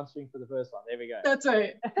while you're answering for the first one. There we go. That's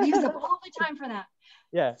right. Use up all the time for that.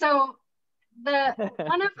 Yeah. So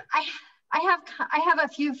I have a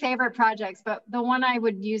few favorite projects, but the one I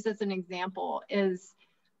would use as an example is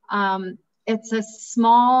it's a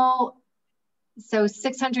small, so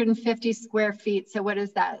 650 square feet. So what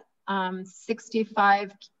is that?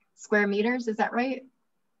 65 square meters. Is that right?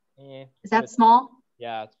 Yeah. Is that small?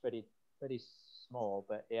 Yeah, it's pretty small,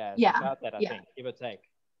 but yeah, yeah, about that, I think, give or take.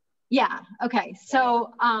 Yeah. Okay.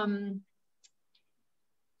 So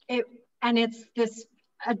it's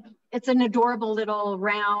an adorable little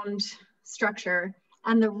round structure,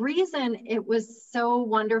 and the reason it was so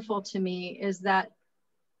wonderful to me is that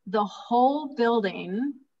the whole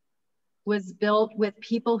building was built with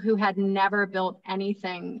people who had never built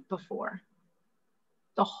anything before.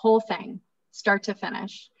 The whole thing, start to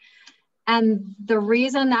finish. And the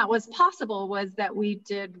reason that was possible was that we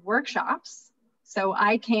did workshops. So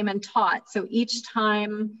I came and taught. So each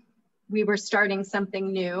time we were starting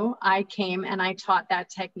something new, I came and I taught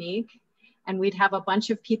that technique, and we'd have a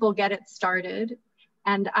bunch of people get it started.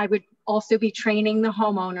 And I would also be training the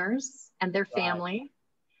homeowners and their family.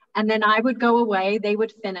 And then I would go away, they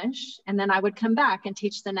would finish, and then I would come back and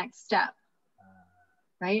teach the next step,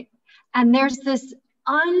 right? And there's this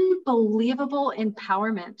unbelievable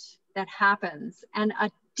empowerment that happens, and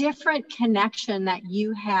a different connection that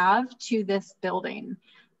you have to this building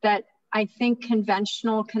that I think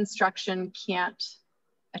conventional construction can't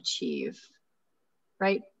achieve,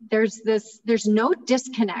 right? There's no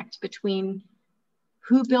disconnect between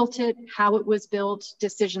who built it, how it was built,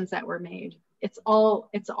 decisions that were made. It's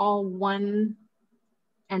all one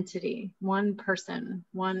entity, one person,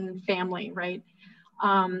 one family, right?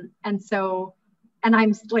 And I'm still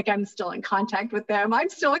in contact with them. I'm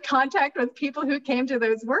still in contact with people who came to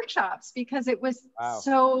those workshops because it was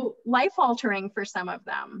so life-altering for some of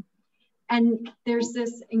them. And there's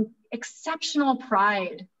this exceptional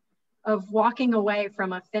pride of walking away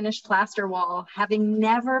from a finished plaster wall, having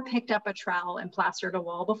never picked up a trowel and plastered a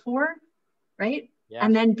wall before, right? Yeah.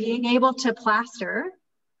 And then being able to plaster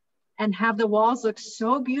and have the walls look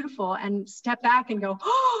so beautiful and step back and go,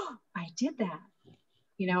 oh, I did that,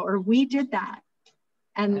 you know, or we did that.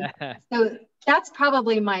 And so that's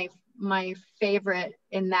probably my favorite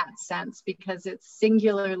in that sense, because it's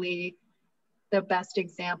singularly the best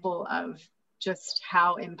example of just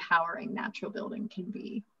how empowering natural building can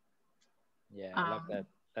be. Yeah, I love that.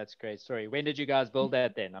 That's great. Sorry, when did you guys build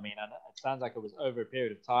that then? I mean, it sounds like it was over a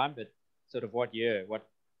period of time, but sort of what year? What?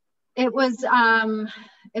 It was,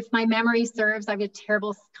 if my memory serves, I have a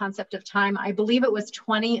terrible concept of time. I believe it was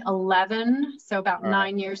 2011, so about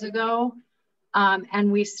 9 years ago.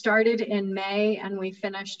 And we started in May and we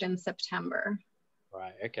finished in September.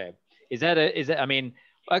 Right. Okay. I mean,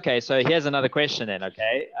 okay. So here's another question then.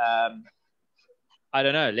 Okay. I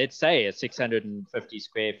don't know. Let's say a 650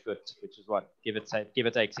 square foot, which is what, give it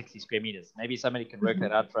take 60 square meters. Maybe somebody can work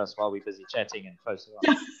that out for us while we're busy chatting and post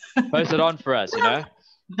it on for us. You know,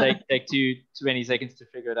 take 20 seconds to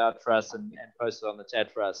figure it out for us and post it on the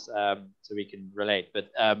chat for us, so we can relate. But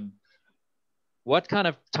what kind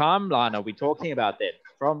of timeline are we talking about then?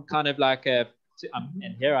 From kind of like and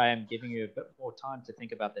here I am giving you a bit more time to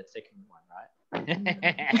think about that second one, right?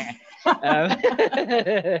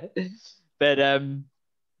 But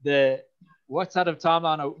what sort of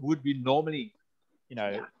timeline would we normally, you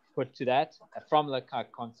know, put to that from the kind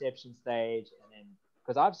of conception stage, and then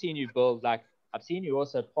because I've seen you build, like I've seen you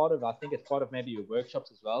also I think it's part of maybe your workshops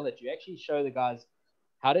as well, that you actually show the guys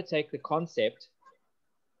how to take the concept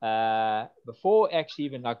before actually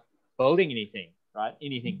even like building anything, right?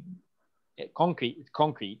 Anything concrete. It's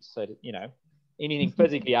concrete, so that, you know, anything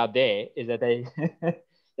physically out there is that they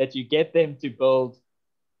that you get them to build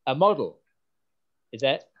a model. Is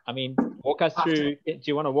that? I mean, walk us through. Do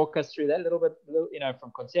you want to walk us through that a little bit? You know,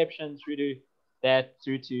 from conception through to that,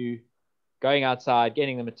 through to going outside,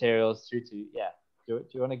 getting the materials, through to Do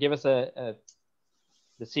you want to give us the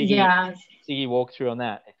Sigi walkthrough on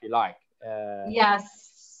that, if you like? Yes.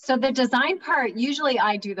 So the design part, usually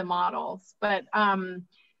I do the models, but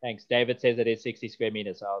thanks. David says it is 60 square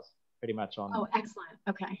meters. So I was pretty much on. Oh, excellent.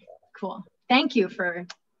 Okay, cool. Thank you for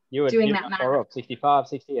doing that math. 65,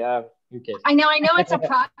 60. Who cares? I know it's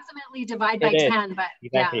approximately divide by 10, but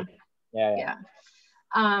exactly. Yeah.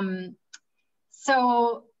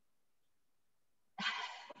 So,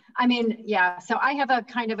 I mean, so I have a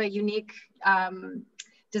kind of a unique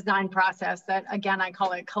design process that, again, I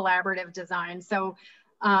call it collaborative design. So,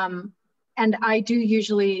 and I do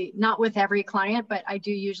usually, not with every client, but I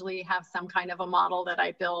do usually have some kind of a model that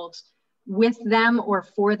I build with them or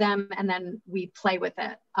for them, and then we play with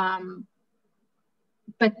it.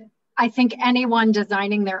 But I think anyone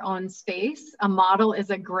designing their own space, a model is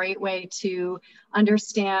a great way to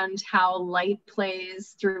understand how light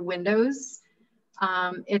plays through windows.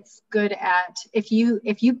 It's good at, if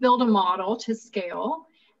you build a model to scale,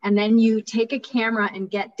 and then you take a camera and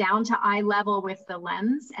get down to eye level with the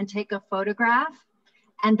lens and take a photograph,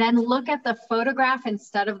 and then look at the photograph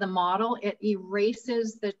instead of the model, it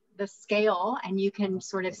erases the scale, and you can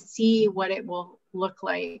sort of see what it will look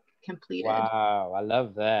like completed. Wow, I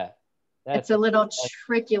love that. It's a little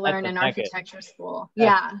trick you learn in architecture school.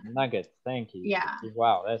 Nugget, thank you. Yeah.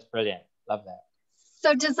 Wow, that's brilliant. Love that.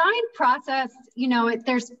 So design process, you know,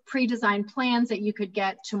 there's pre-designed plans that you could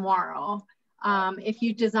get tomorrow. If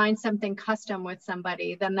you design something custom with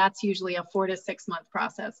somebody, then that's usually a 4 to 6 month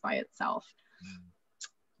process by itself.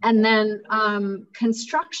 And then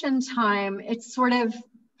construction time, it's sort of,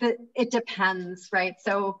 it depends, right?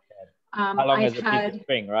 So how long is a piece of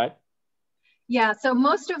string, right? Yeah, so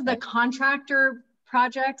most of the contractor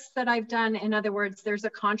projects that I've done, in other words, there's a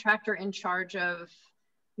contractor in charge of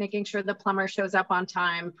making sure the plumber shows up on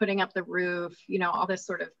time, putting up the roof, you know, all this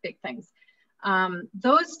sort of big things.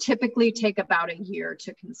 Those typically take about a year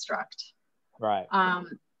to construct. Right.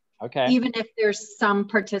 Okay. Even if there's some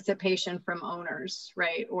participation from owners,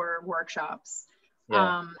 right, or workshops.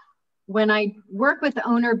 Yeah. When I work with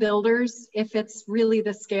owner builders, if it's really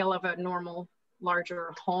the scale of a normal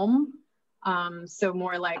larger home, so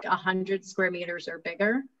more like 100 square meters or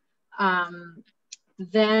bigger,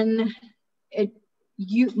 then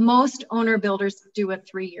most owner builders do a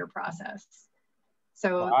 3-year process.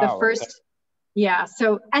 So the first,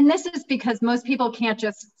 so, and this is because most people can't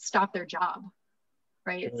just stop their job,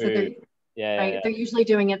 right? So they're usually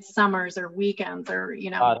doing it summers or weekends, or, you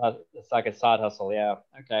know. It's like a side hustle,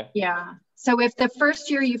 okay. Yeah, so if the first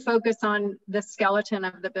year you focus on the skeleton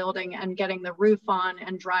of the building and getting the roof on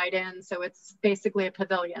and dried in, so it's basically a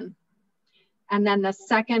pavilion. And then the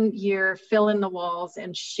second year, fill in the walls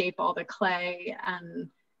and shape all the clay and,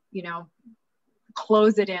 you know,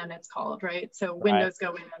 close it in, it's called, right? So windows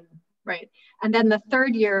go in, right? And then the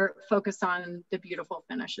third year, focus on the beautiful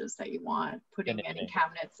finishes that you want, putting any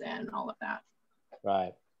cabinets in, all of that.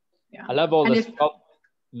 Right. Yeah. I love all this.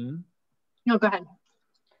 No, go ahead.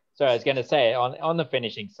 So I was going to say, on the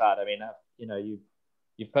finishing side, I mean, you know,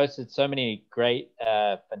 you've posted so many great,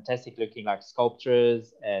 fantastic looking like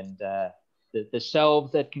sculptures, and the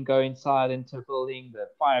shelves that can go inside into a building, the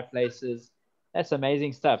fireplaces. That's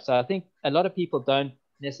amazing stuff. So I think a lot of people don't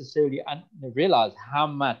necessarily realize how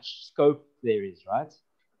much scope there is, right?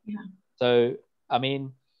 Yeah. So, I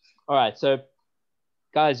mean, all right. So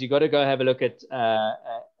guys, you got to go have a look at,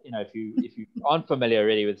 you know, if you aren't familiar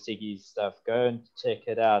already with Sigi's stuff, go and check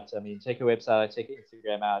it out. I mean, check her website, check her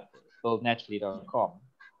Instagram out, buildnaturally.com.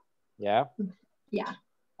 Yeah. Yeah.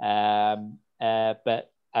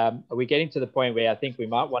 But we're getting to the point where I think we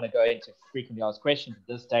might want to go into frequently asked questions at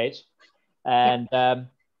this stage. And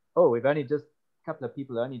we've only just, a couple of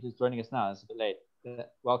people are only just joining us now. It's a bit late.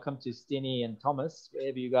 Welcome to Steny and Thomas,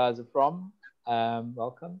 wherever you guys are from.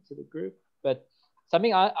 Welcome to the group. But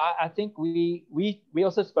something I think we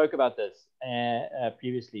also spoke about this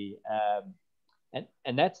previously,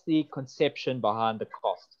 and that's the conception behind the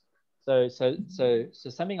cost. So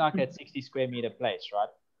something like that 60 square meter place, right?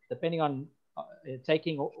 Depending on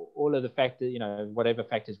taking all of the factors, you know, whatever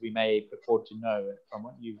factors we may purport to know from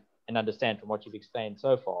what you and understand from what you've explained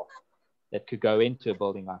so far, that could go into a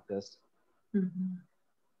building like this. Mm-hmm.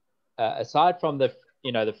 Aside from the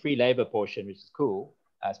free labor portion, which is cool,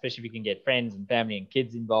 especially if you can get friends and family and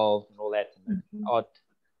kids involved and all that, and odd,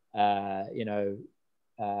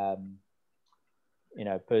 you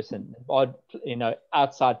know, person, odd, you know,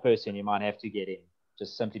 outside person you might have to get in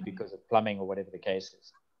just simply because of plumbing or whatever the case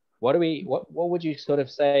is. What would you sort of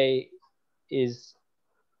say is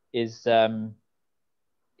the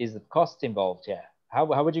cost involved here?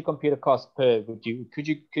 How would you compute a cost per? Could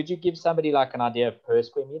you give somebody like an idea per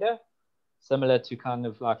square meter, similar to kind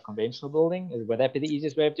of like conventional building? Would that be the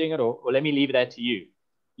easiest way of doing it, or let me leave that to you?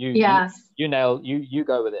 Yes. You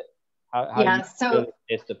go with it. How yeah. So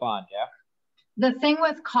it's defined, yeah. The thing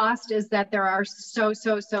with cost is that there are so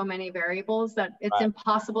many variables that it's right.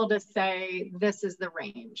 impossible to say this is the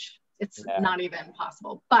range. It's not even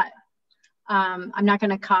possible. But I'm not going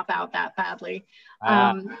to cop out that badly.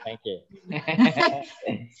 Thank you.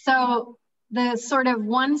 So the sort of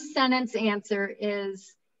one sentence answer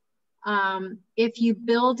is, if you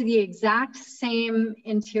build the exact same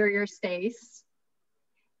interior space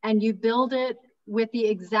and you build it with the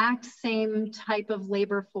exact same type of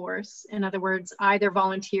labor force, in other words, either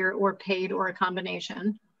volunteer or paid or a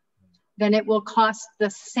combination, then it will cost the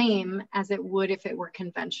same as it would if it were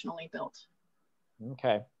conventionally built.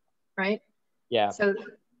 Okay. Right? Yeah. So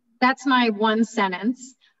that's my one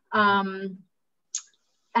sentence. And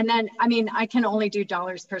then, I mean, I can only do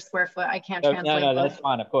dollars per square foot. I can't translate no, that's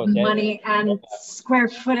fine, of course. money and square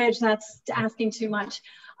footage. That's asking too much.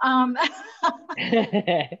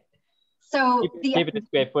 So keep it to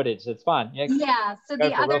square footage. It's fine. Yeah. Yeah. So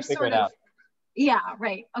the other sort of, yeah,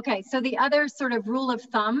 right. Okay. So the other sort of rule of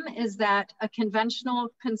thumb is that a conventional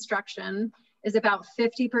construction is about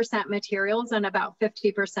 50% materials and about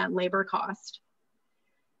 50% labor cost.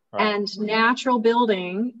 Right. And natural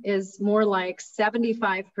building is more like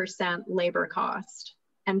 75% labor cost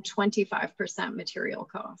and 25% material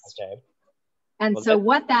cost. Okay. And well, so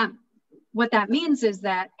what that means is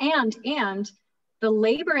that, and the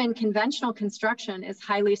labor in conventional construction is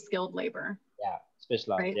highly skilled labor. Yeah,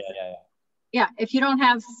 specialized. Right? Yeah. If you don't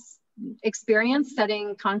have experience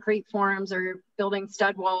setting concrete forms or building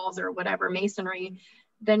stud walls or whatever, masonry,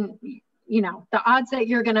 then, you know, the odds that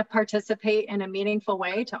you're going to participate in a meaningful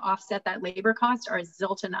way to offset that labor cost are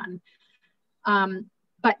zilch to none.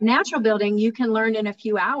 But natural building, you can learn in a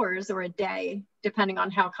few hours or a day, depending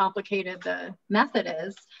on how complicated the method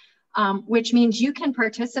is. Which means you can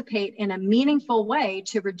participate in a meaningful way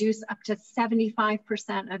to reduce up to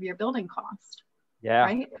 75% of your building cost. Yeah.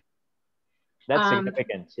 Right? That's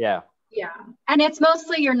significant. Yeah. Yeah. And it's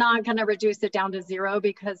mostly you're not going to reduce it down to zero,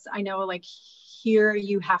 because I know like here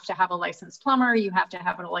you have to have a licensed plumber, you have to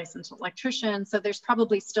have a licensed electrician. So there's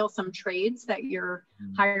probably still some trades that you're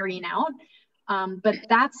hiring out. But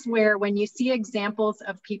that's where, when you see examples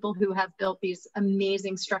of people who have built these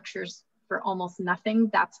amazing structures for almost nothing,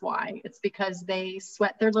 that's why. It's because they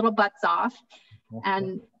sweat their little butts off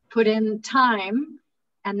and put in time,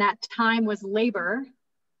 and that time was labor,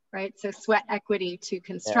 right? So sweat equity to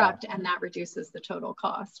construct, and that reduces the total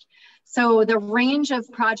cost. So the range of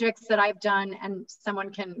projects that I've done, and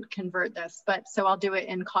someone can convert this, but so I'll do it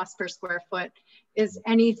in cost per square foot, is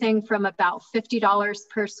anything from about $50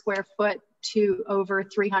 per square foot to over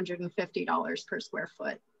 $350 per square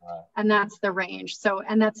foot. And that's the range. So,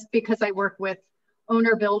 and that's because I work with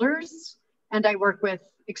owner builders, and I work with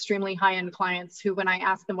extremely high-end clients who, when I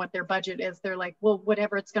ask them what their budget is, they're like, well,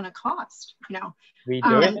 whatever it's going to cost, you know. We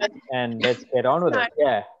do it, and let's get on with it.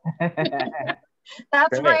 Yeah.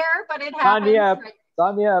 That's great. Rare, but it happens. Sign me up. Right?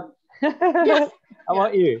 Sign me up. I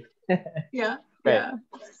want you. Yeah. Great. Yeah.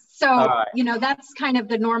 So, you know, that's kind of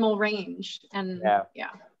the normal range. And yeah.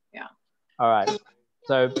 All right.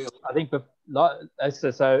 So I think so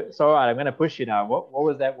all right, I'm going to push you now. What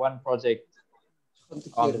was that one project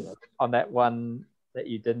on that one that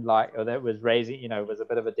you didn't like, or that was raising, you know, was a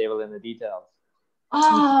bit of a devil in the details?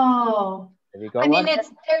 Oh, have you got one?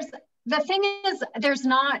 The thing is, there's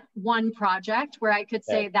not one project where I could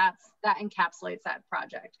say that encapsulates that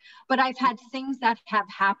project, but I've had things that have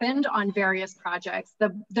happened on various projects.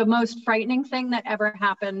 The most frightening thing that ever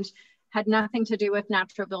happened had nothing to do with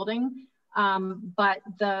natural building, but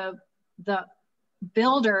the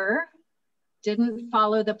builder didn't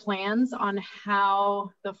follow the plans on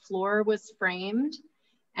how the floor was framed.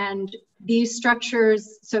 And these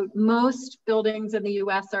structures, so most buildings in the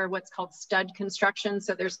US are what's called stud construction.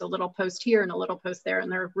 So there's a little post here and a little post there,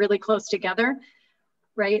 and they're really close together,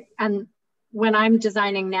 right? And when I'm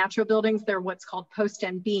designing natural buildings, they're what's called post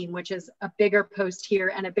and beam, which is a bigger post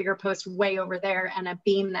here and a bigger post way over there, and a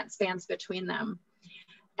beam that spans between them.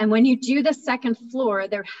 And when you do the second floor,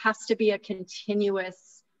 there has to be a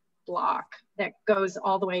continuous block that goes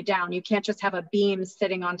all the way down. You can't just have a beam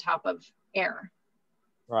sitting on top of air.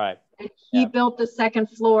 Right. And he built the second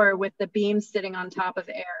floor with the beam sitting on top of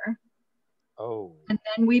air. Oh. And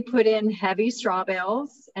then we put in heavy straw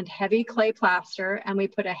bales and heavy clay plaster, and we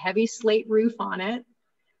put a heavy slate roof on it.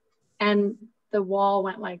 And the wall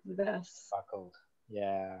went like this. Buckled.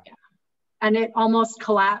 Yeah. And it almost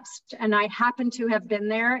collapsed. And I happened to have been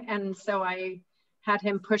there. And so I had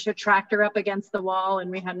him push a tractor up against the wall,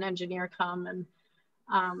 and we had an engineer come and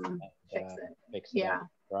fix it. Yeah.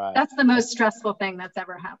 Right. That's the most stressful thing that's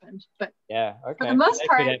ever happened. But yeah, okay. For the most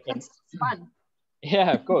part, it's fun.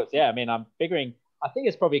 Yeah, of course. Yeah, I mean, I think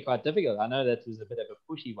it's probably quite difficult. I know that was a bit of a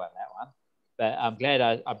pushy one, that one, but I'm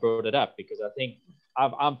glad I brought it up, because I think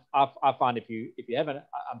I find if you haven't,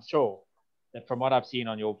 I'm sure that from what I've seen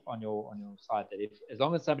on your site, that as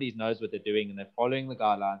long as somebody knows what they're doing and they're following the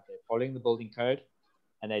guidelines, they're following the building code,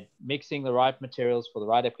 and they're mixing the right materials for the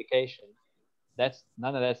right application,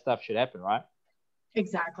 none of that stuff should happen, right?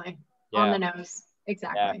 Exactly. Yeah. On the nose.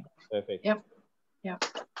 Exactly. Yeah, perfect. Yep.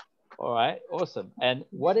 All right, awesome. And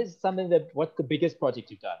what's the biggest project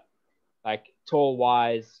you've done? Like tall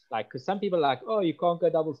wise, like, because some people are like, oh, you can't go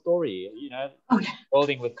double story,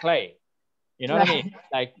 building with clay. You know what I mean?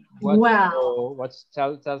 Like,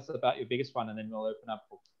 tell us about your biggest one, and then we'll open up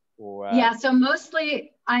for yeah, so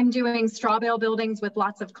mostly I'm doing straw bale buildings with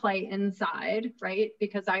lots of clay inside, right?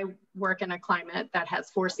 Because I work in a climate that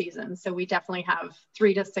has 4 seasons. So we definitely have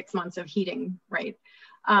 3 to 6 months of heating, right?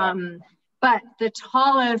 But the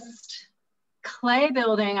tallest clay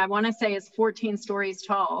building, I want to say, is 14 stories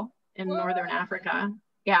tall in Northern Africa.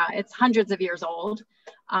 Yeah, it's hundreds of years old.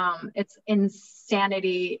 It's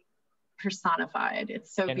insanity personified.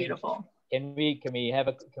 It's so beautiful. Can we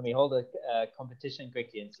hold a competition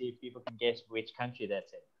quickly and see if people can guess which country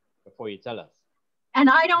that's in before you tell us? And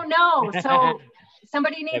I don't know, so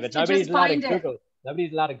somebody needs to just find it.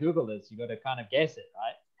 Nobody's allowed to Google this. You got to kind of guess it,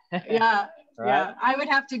 right? Yeah, right? Yeah. I would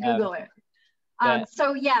have to Google it.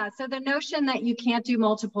 So the notion that you can't do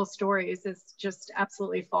multiple stories is just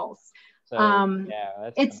absolutely false. So,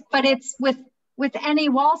 it's with any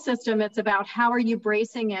wall system, it's about how are you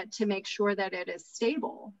bracing it to make sure that it is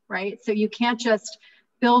stable, right? So you can't just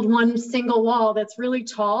build one single wall that's really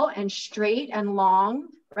tall and straight and long,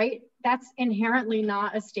 right? That's inherently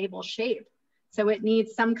not a stable shape. So it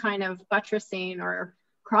needs some kind of buttressing or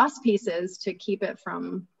cross pieces to keep it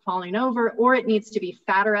from falling over, or it needs to be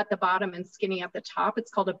fatter at the bottom and skinny at the top. It's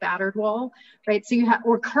called a battered wall, right? So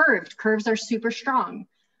or curves are super strong.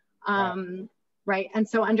 Right. And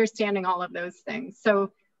so understanding all of those things.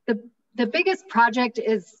 So the biggest project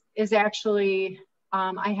is actually,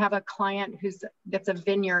 I have a client that's a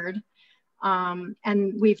vineyard,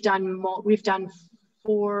 and we've done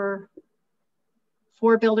 4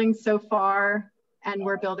 buildings so far, and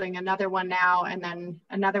we're building another one now, and then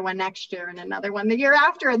another one next year, and another one the year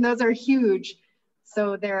after, and those are huge.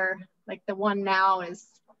 So they're like, the one now it's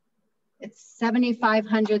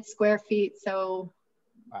 7,500 square feet. So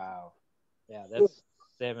wow. Yeah, that's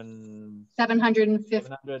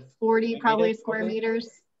 740 probably square meters.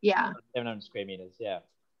 Yeah. 700 square meters. Yeah.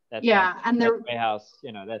 And the warehouse,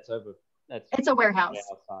 it's a warehouse.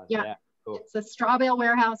 Size. Yeah. Cool. It's a straw bale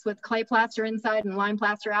warehouse with clay plaster inside and lime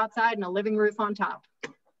plaster outside and a living roof on top.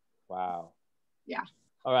 Wow. Yeah.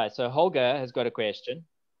 All right. So Holger has got a question.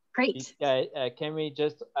 Great. Can we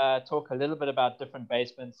just talk a little bit about different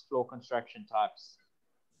basements, floor construction types,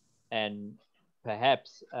 and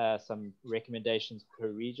perhaps some recommendations per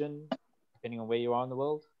region, depending on where you are in the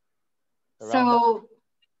world? So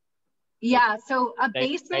a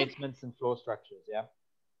basement. Basements and floor structures, yeah?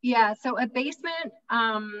 Yeah, so a basement,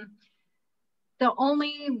 the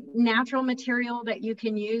only natural material that you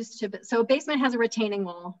can use so a basement has a retaining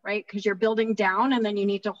wall, right? Because you're building down and then you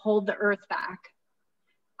need to hold the earth back.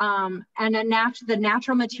 And the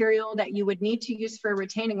natural material that you would need to use for a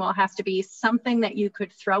retaining wall has to be something that you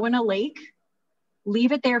could throw in a lake,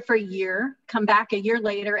 leave it there for a year, come back a year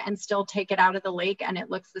later and still take it out of the lake and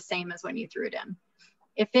it looks the same as when you threw it in.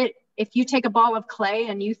 If you take a ball of clay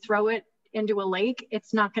and you throw it into a lake,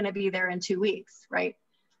 it's not going to be there in 2 weeks, right?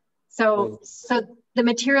 So the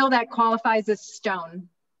material that qualifies is stone.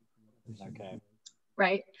 Okay.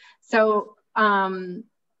 Right. So, and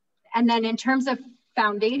then in terms of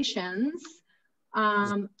foundations,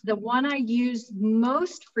 the one I use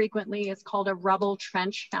most frequently is called a rubble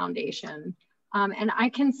trench foundation. And I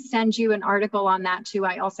can send you an article on that too.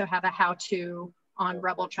 I also have a how-to on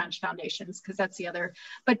rubble trench foundations, because that's the other.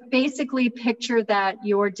 But basically picture that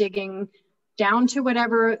you're digging down to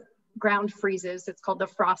whatever ground freezes. It's called the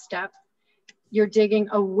frost depth. You're digging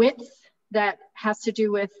a width that has to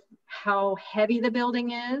do with how heavy the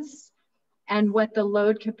building is and what the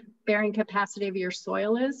load bearing capacity of your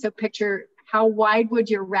soil is. So picture, how wide would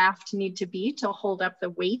your raft need to be to hold up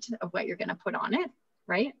the weight of what you're going to put on it,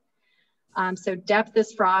 right? So depth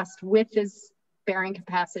is frost, width is bearing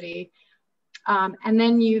capacity. And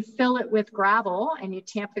then you fill it with gravel and you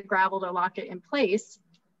tamp the gravel to lock it in place.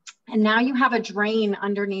 And now you have a drain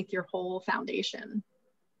underneath your whole foundation.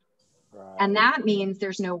 Right. And that means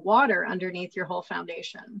there's no water underneath your whole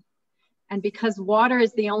foundation. And because water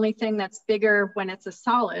is the only thing that's bigger when it's a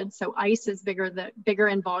solid, so ice is bigger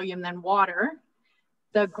in volume than water,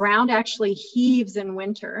 the ground actually heaves in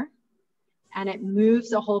winter and it moves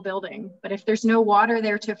the whole building. But if there's no water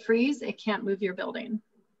there to freeze, it can't move your building.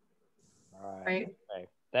 Right? Okay.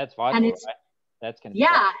 That's vital, and it's, right? That's gonna be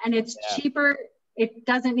and it's cheaper. It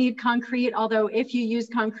doesn't need concrete, although if you use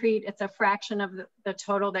concrete, it's a fraction of the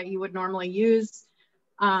total that you would normally use.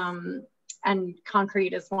 And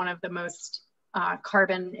concrete is one of the most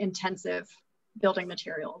carbon intensive building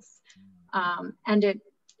materials. And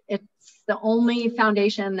it's the only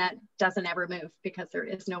foundation that doesn't ever move because there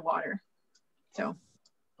is no water. So.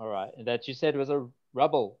 All right, and that you said was a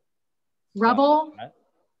rubble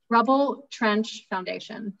trench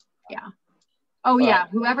foundation. Yeah. Oh yeah,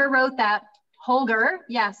 whoever wrote that, Holger,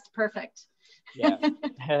 yes, perfect. Yeah.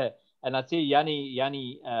 And I see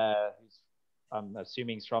Yanni, who's I'm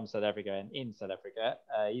assuming is from South Africa and in South Africa,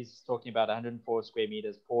 he's talking about 104 square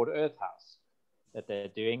meters poured earth house that they're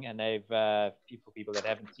doing, and they've for people that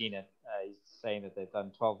haven't seen it, he's saying that they've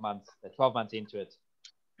done 12 months. They're 12 months into it,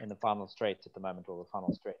 in the final straight at the moment, or the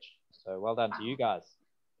final stretch. So well done to you guys.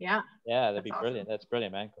 Yeah. Yeah, that'd be brilliant. That's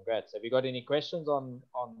brilliant, man. Congrats. Have you got any questions on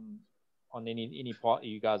any part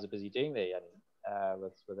you guys are busy doing there, Yanni,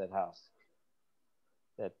 with that house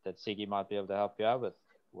that Sigi might be able to help you out with?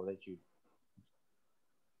 We'll let you.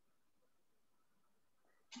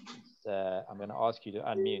 I'm going to ask you to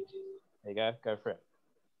unmute. There you go. Go for it.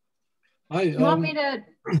 Hi. You want me to?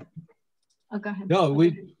 Oh, go ahead.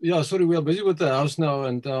 Yeah, sorry, we are busy with the house now,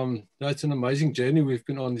 and that's an amazing journey we've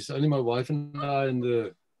been on. It's only my wife and I and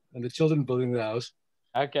the children building the house.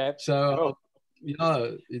 Okay. So cool. We are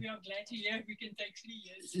glad to hear we can take 3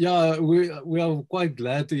 years. Yeah, we are quite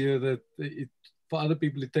glad to hear that for other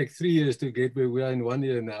people it takes 3 years to get where we are in 1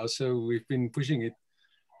 year now. So we've been pushing it.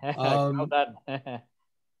 Well done.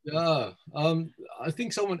 Yeah, I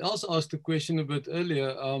think someone else asked a question a bit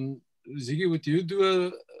earlier. Sigi, would you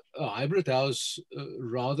do a hybrid house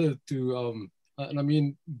rather to, and I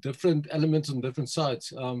mean different elements on different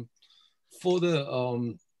sites for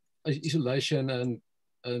the isolation and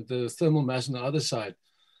the thermal mass on the other side?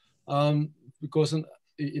 Because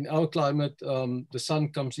in our climate, the sun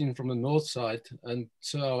comes in from the north side, and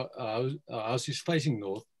so our house is facing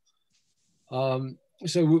north.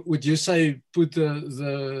 So would you say put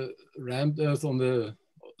the rammed earth on the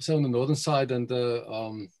northern side and the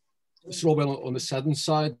strawbale on the southern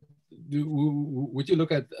side? Would you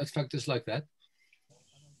look at factors like that?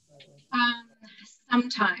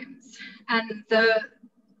 Sometimes, and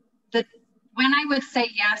when I would say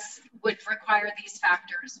yes would require these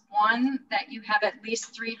factors. One, that you have at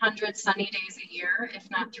least 300 sunny days a year, if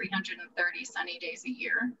not 330 sunny days a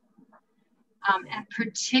year. And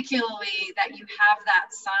particularly that you have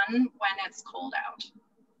that sun when it's cold out.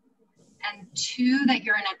 And two, that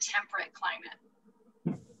you're in a temperate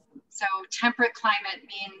climate. So temperate climate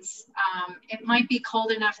means it might be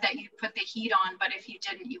cold enough that you put the heat on, but if you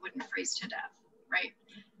didn't, you wouldn't freeze to death, right?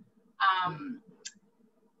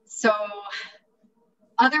 So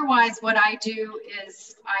otherwise, what I do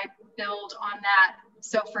is I build on that.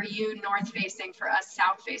 So for you, north facing, for us,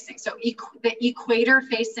 south facing. So the equator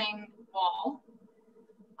facing wall,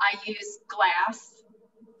 I use glass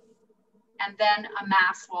and then a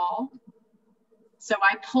mass wall. So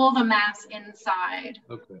I pull the mass inside,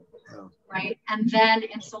 right? And then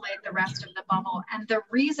insulate the rest of the bubble. And the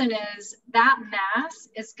reason is that mass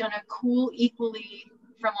is gonna cool equally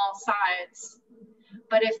from all sides.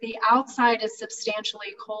 But if the outside is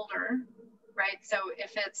substantially colder, right? So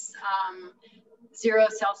if it's 0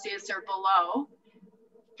 Celsius or below,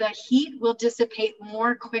 the heat will dissipate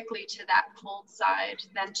more quickly to that cold side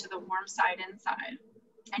than to the warm side inside.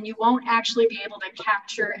 And you won't actually be able to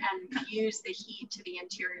capture and use the heat to the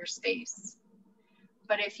interior space.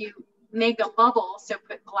 But if you make a bubble, so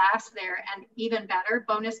put glass there, and even better,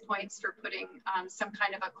 bonus points for putting some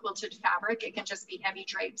kind of a quilted fabric, it can just be heavy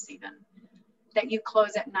drapes even, that you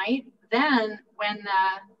close at night. Then when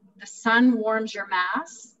the sun warms your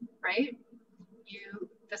mass, right?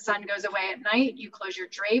 The sun goes away at night, you close your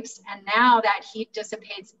drapes, and now that heat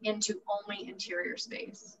dissipates into only interior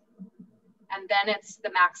space. And then it's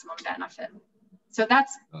the maximum benefit. So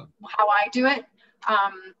that's how I do it.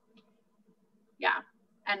 Yeah,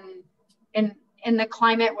 and in the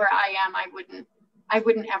climate where I am, I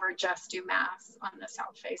wouldn't ever just do mass on the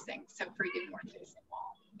south facing. So for you, north facing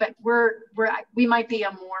wall. but we might be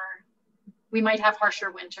we might have harsher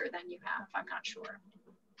winter than you have. I'm not sure.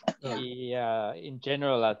 Yeah, in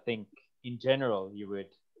general, I think you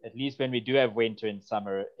would, at least when we do have winter in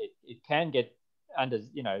summer, it can get under,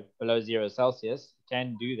 below 0 Celsius. It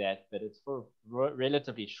can do that, but it's for a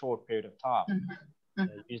relatively short period of time. Mm-hmm.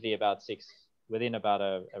 Mm-hmm. Usually within about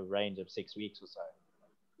a range of 6 weeks or so.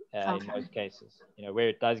 In most cases, where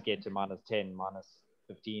it does get to -10,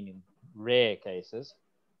 -15 in rare cases,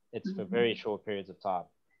 it's for very short periods of time.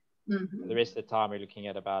 Mm-hmm. The rest of the time, we're looking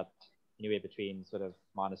at about anywhere between sort of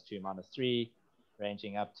 -2, -3,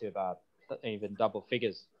 ranging up to about even double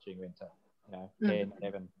figures during winter, 10,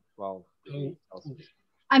 11, 12 degrees Celsius.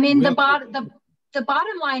 I mean, the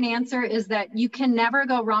bottom line answer is that you can never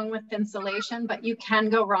go wrong with insulation, but you can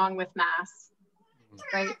go wrong with mass,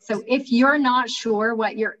 right? So if you're not sure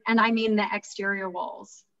and I mean the exterior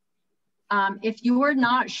walls, if you're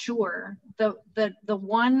not sure, the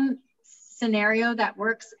one scenario that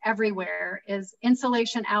works everywhere is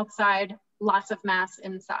insulation outside, lots of mass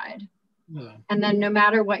inside. Yeah. And then no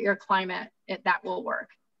matter what your climate, that will work.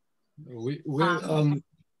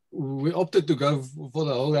 We opted to go for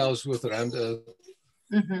the whole house with rammed earth.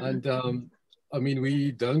 Mm-hmm. And I mean, we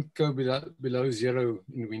don't go below 0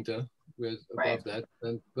 in winter. We're above that.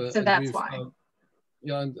 So that's why.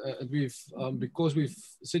 And we've, because we've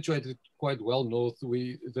situated quite well north,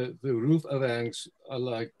 the roof overhangs are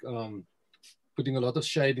like putting a lot of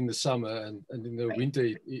shade in the summer, and in the winter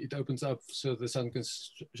it opens up so the sun can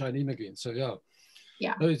shine in again. So yeah.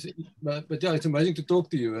 No, but yeah, it's amazing to talk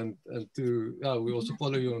to you, and to we also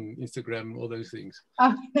follow you on Instagram, all those things.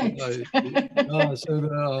 Oh, thanks.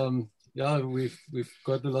 We've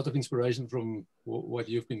got a lot of inspiration from what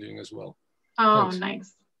you've been doing as well. Oh, thanks. Nice.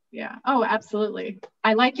 Yeah. Oh, absolutely.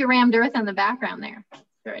 I like your rammed earth in the background there.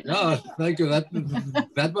 Very nice. Yeah, thank you.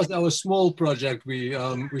 That was our small project. We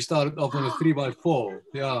started off on a 3x4.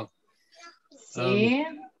 Yeah. See.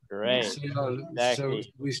 Great. So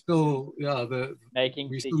we still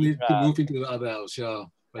we still need to move into the other house. Yeah.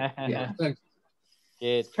 But, thanks.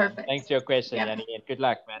 Yes. Perfect. Thanks for your question, Yanni, and good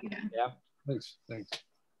luck, man. Yeah. Thanks.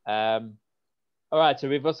 All right, so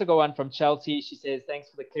we've also got one from Chelsea. She says, thanks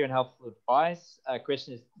for the clear and helpful advice.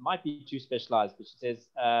 Question might be too specialized, but she says,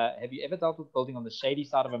 have you ever dealt with building on the shady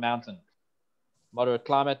side of a mountain? Moderate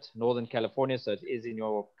climate, Northern California, so it is in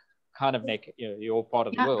your kind of neck, your part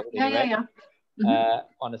of the world. Yeah. Mm-hmm.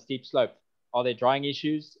 On a steep slope. Are there drying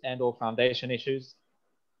issues and or foundation issues?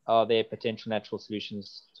 Are there potential natural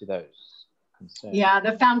solutions to those concerns? Yeah,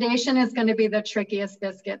 the foundation is going to be the trickiest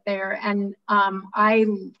biscuit there. And I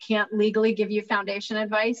can't legally give you foundation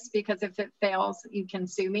advice, because if it fails, you can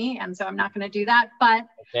sue me. And so I'm not going to do that. But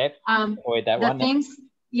avoid that one.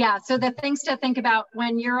 So the things to think about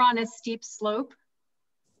when you're on a steep slope,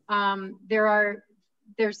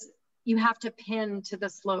 you have to pin to the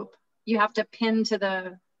slope. You have to pin to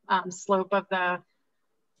the slope of the,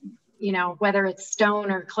 whether it's stone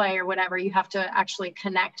or clay or whatever, you have to actually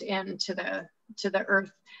connect into the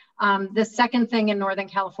earth. The second thing in Northern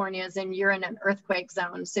California is you're in an earthquake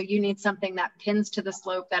zone. So you need something that pins to the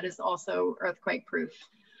slope that is also earthquake proof.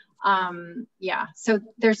 So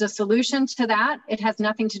there's a solution to that. It has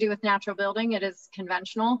nothing to do with natural building. It is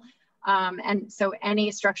conventional. And so any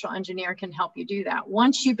structural engineer can help you do that.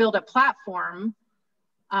 Once you build a platform,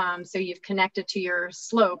 so you've connected to your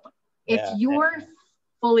slope. If you're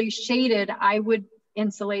fully shaded, I would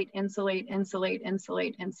insulate.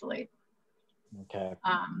 Okay.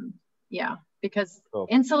 Because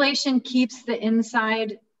insulation keeps the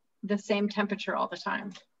inside the same temperature all the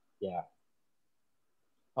time. Yeah.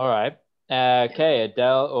 All right. Okay,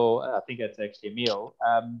 Adele, or I think that's actually Emil.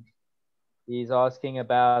 He's asking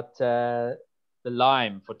about the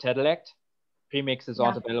lime for Tadalect. Premixes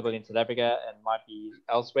aren't available in South Africa and might be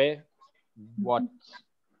elsewhere. What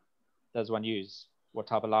does one use? What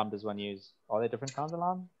type of lime does one use? Are there different kinds of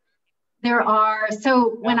lime? There are.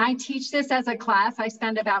 So when I teach this as a class, I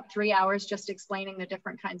spend about 3 hours just explaining the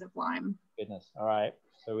different kinds of lime. Goodness. All right.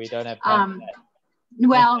 So we don't have time for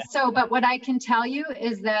that. But what I can tell you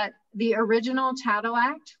is that the original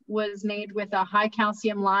Tadalect was made with a high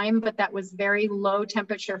calcium lime, but that was very low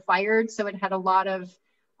temperature fired. So it had a lot of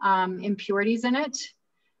impurities in it.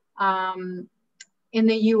 In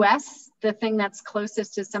the US, the thing that's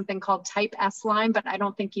closest is something called type S lime, but I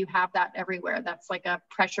don't think you have that everywhere. That's like a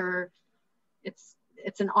pressure,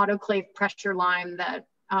 it's an autoclave pressure lime that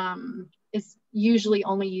is usually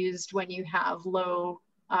only used when you have low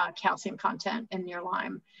calcium content in your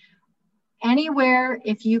lime. Anywhere,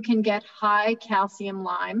 if you can get high calcium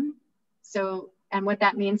lime, and what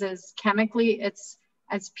that means is chemically, it's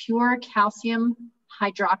as pure calcium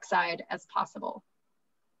hydroxide as possible.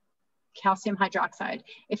 calcium hydroxide.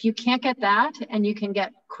 If you can't get that and you can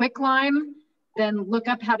get quicklime, then look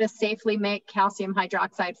up how to safely make calcium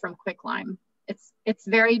hydroxide from quicklime. It's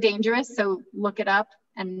very dangerous, so look it up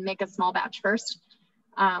and make a small batch first.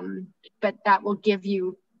 But that will give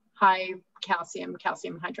you high calcium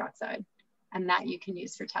hydroxide, and that you can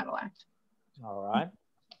use for Tadalact. All right.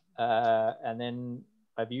 And then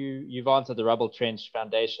you've answered the rubble trench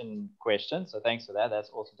foundation question, so thanks for that.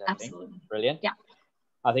 That's awesome. Absolutely. Brilliant. Yeah.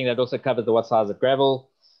 I think that also covers the what size of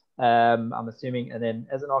gravel, I'm assuming. And then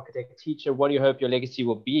as an architect teacher, what do you hope your legacy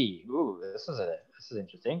will be? Ooh, this is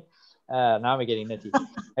interesting. Now we're getting nitty.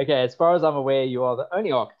 Okay, as far as I'm aware, you are the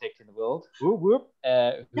only architect in the world who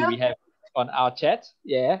we have on our chat.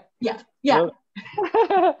 Yeah.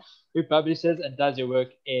 Who publishes and does your work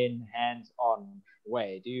in hands-on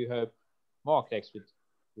way. Do you hope more architects would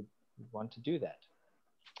want to do that?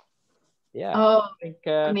 Yeah. Oh,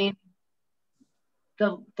 I mean,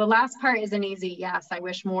 the last part is an easy yes. I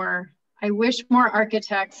wish more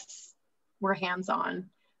architects were hands-on.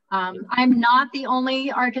 I'm not the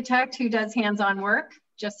only architect who does hands-on work,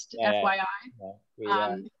 just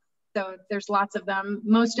FYI. So there's lots of them.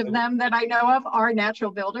 Most of them that I know of are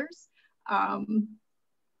natural builders.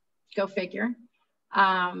 Go figure.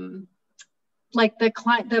 Like the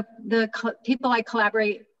people I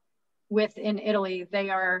collaborate with in Italy, they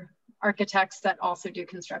are architects that also do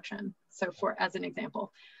construction. So as an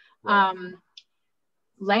example,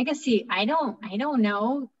 legacy, I don't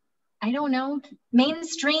know.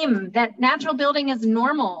 Mainstream, that natural building is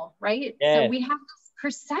normal, right? So we have this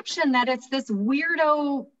perception that it's this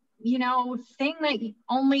weirdo, thing that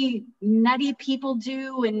only nutty people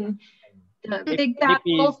do, and the big fat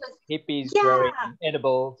hippies growing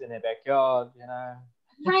edibles in their backyard,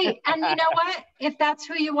 Right, and you know what? If that's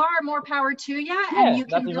who you are, more power to you, and you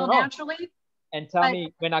can build naturally. And tell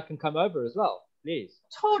me when I can come over as well, please.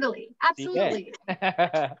 Totally, absolutely.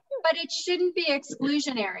 But it shouldn't be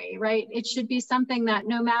exclusionary, right? It should be something that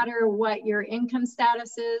no matter what your income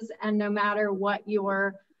status is and no matter what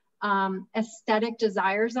your aesthetic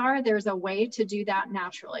desires are, there's a way to do that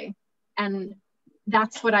naturally. And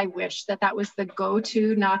that's what I wish, that was the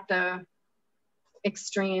go-to, not the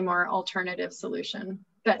extreme or alternative solution.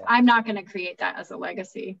 But I'm not going to create that as a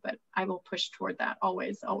legacy, but I will push toward that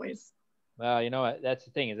always, always. Well, you know what, that's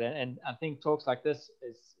the thing, and I think talks like this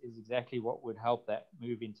is exactly what would help that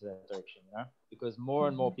move into that direction, because more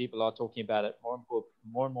and more people are talking about it.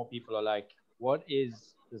 More and more people are like, what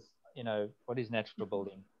is this, what is natural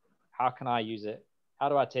building? How can I use it? How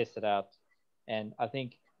do I test it out? And I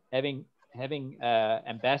think having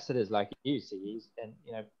ambassadors like you, Sigi,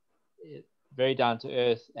 and very down to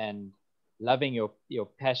earth and loving your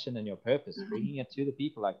passion and your purpose, bringing it to the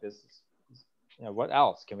people like this is, what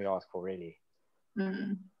else can we ask for, really,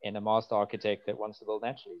 in a master architect that wants to build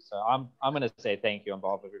naturally? So I'm going to say thank you on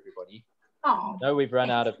behalf of everybody. Oh, no, we've run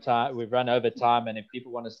out of time. We've run over time, and if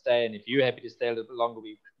people want to stay, and if you're happy to stay a little bit longer,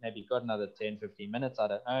 we've maybe got another 10-15 minutes. I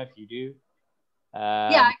don't know if you do.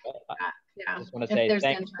 I just want to say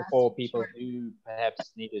thanks before people who perhaps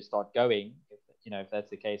need to start going, if that's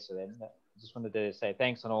the case for them. I just wanted to say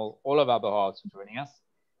thanks on all of our behalves for joining us,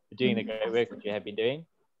 for doing the great work that you have been doing.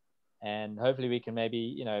 And hopefully we can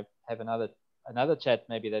maybe, have another chat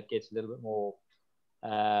maybe that gets a little bit more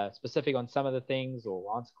specific on some of the things,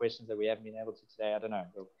 or answer questions that we haven't been able to today. I don't know.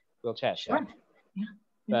 We'll chat. Sure.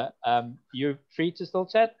 But you're free to still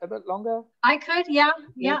chat a bit longer? I could, yeah.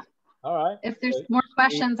 All right. If there's more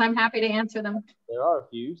questions, I'm happy to answer them. There are a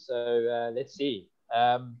few, so let's see.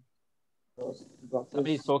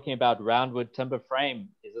 Somebody's talking about roundwood timber frame.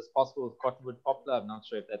 Is this possible with cottonwood poplar? I'm not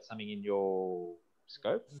sure if that's something in your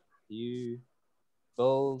scope. Do you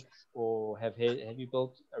build, or have you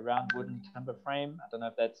built a round wooden timber frame? I don't know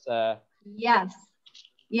if that's Yes.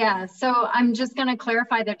 Yeah, so I'm just going to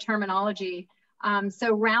clarify the terminology.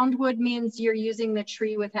 So round wood means you're using the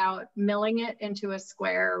tree without milling it into a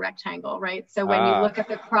square or rectangle, right? So when you look at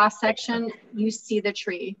the cross section, you see the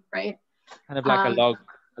tree, right? Kind of like a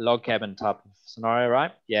log cabin type of scenario,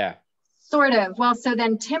 right? Yeah. Sort of. Well, so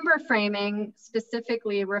then timber framing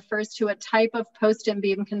specifically refers to a type of post and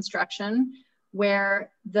beam construction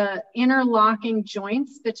where the interlocking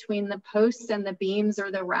joints between the posts and the beams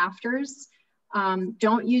or the rafters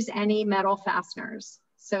don't use any metal fasteners.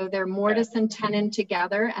 So they're mortise and tenon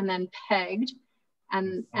together and then pegged,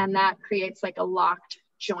 and that creates like a locked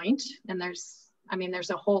joint. And there's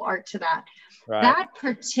a whole art to that. Right. That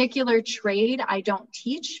particular trade I don't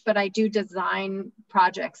teach, but I do design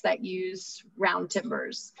projects that use round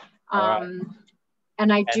timbers. And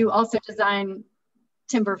I do also design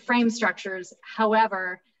timber frame structures.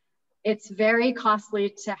 However, it's very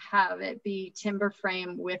costly to have it be timber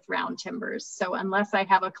frame with round timbers. So unless I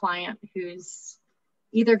have a client who's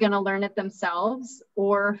either going to learn it themselves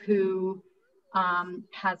or who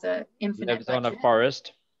has an infinite lives on a budget.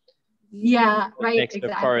 forest. Yeah, right. Next to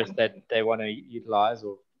Exactly. a forest that they want to utilize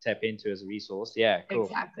or tap into as a resource. Yeah, cool.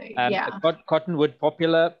 Exactly. Cottonwood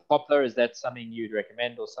poplar, is that something you'd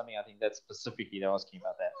recommend or something? I think that's specifically they're asking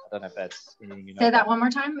about that. I don't know if that's anything you know. Say that one more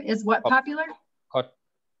time. Is what popular?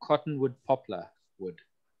 Cottonwood poplar wood.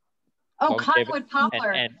 Oh, cottonwood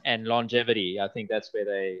poplar. And longevity. I think that's where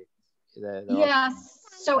they're yes.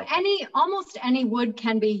 So almost any wood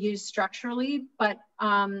can be used structurally, but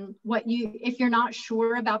if you're not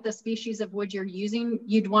sure about the species of wood you're using,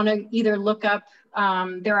 you'd want to either look up,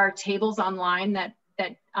 there are tables online that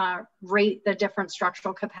rate the different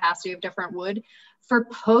structural capacity of different wood. For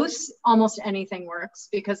posts, almost anything works,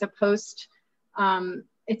 because a post,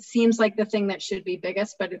 it seems like the thing that should be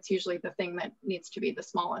biggest, but it's usually the thing that needs to be the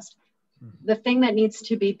smallest. The thing that needs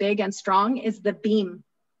to be big and strong is the beam,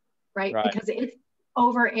 right? Because it's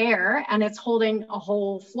over air and it's holding a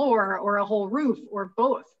whole floor or a whole roof or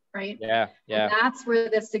both, right? Yeah. And that's where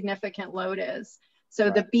the significant load is. So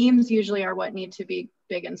the beams usually are what need to be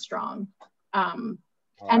big and strong. And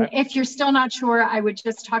if you're still not sure, I would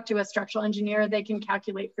just talk to a structural engineer. They can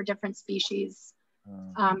calculate for different species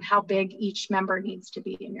how big each member needs to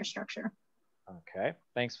be in your structure. Okay,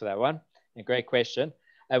 thanks for that one. A great question.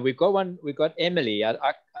 We've got Emily. I'm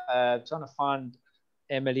trying to find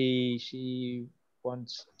Emily. She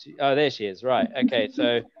wants to, oh, there she is. Right. Okay,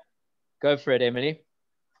 so go for it, Emily.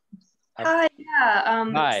 Hi. Yeah.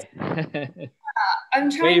 Hi.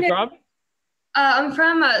 I'm trying. Where are you from? I'm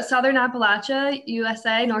from Southern Appalachia,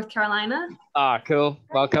 USA, North Carolina. Ah, cool.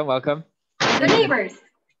 Welcome. We're neighbors.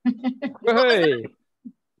 Hey.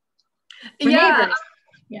 Neighbors.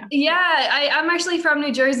 I'm actually from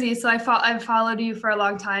New Jersey, so I've followed you for a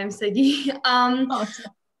long time, Sigi.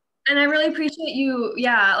 And I really appreciate you,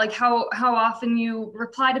 like how often you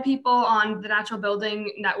reply to people on the natural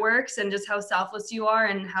building networks and just how selfless you are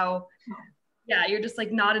and how, you're just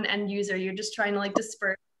like not an end user. You're just trying to like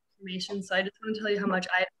disperse information. So I just want to tell you how much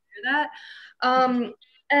I admire that.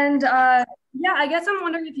 I guess I'm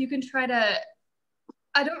wondering if you can try to,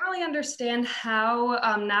 I don't really understand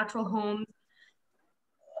how natural homes,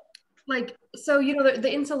 like, so,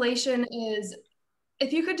 the insulation is,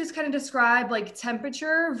 if you could just kind of describe like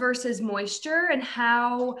temperature versus moisture and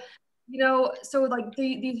how, so like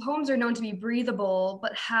these homes are known to be breathable,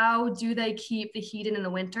 but how do they keep the heat in the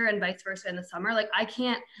winter and vice versa in the summer? Like I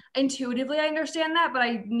can't intuitively understand that, but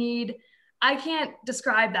I can't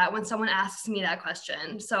describe that when someone asks me that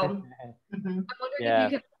question. So I'm wondering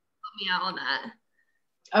if you could help me out on that.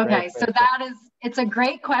 Okay, so it's a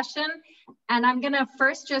great question. And I'm gonna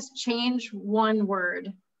first just change one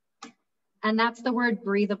word. And that's the word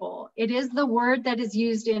breathable. It is the word that is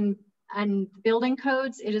used in building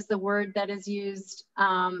codes. It is the word that is used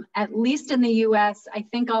at least in the US, I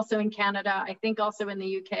think also in Canada, I think also in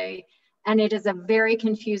the UK, and it is a very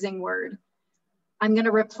confusing word. I'm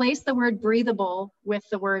gonna replace the word breathable with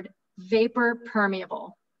the word vapor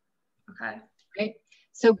permeable. Okay. Right?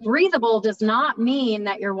 So breathable does not mean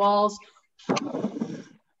that your walls,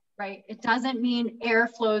 right? It doesn't mean air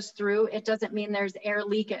flows through. It doesn't mean there's air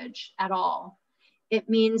leakage at all. It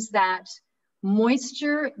means that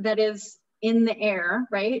moisture that is in the air,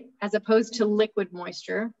 right? As opposed to liquid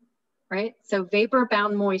moisture, right? So vapor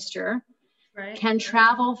bound moisture can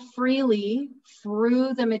travel freely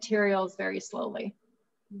through the materials very slowly,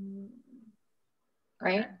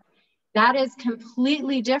 right? That is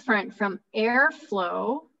completely different from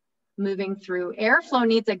airflow moving through. Airflow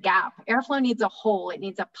needs a gap. Airflow needs a hole. It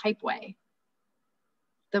needs a pipeway.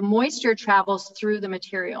 The moisture travels through the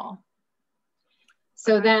material.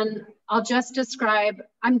 So then I'll just describe,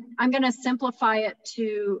 I'm going to simplify it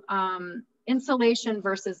to insulation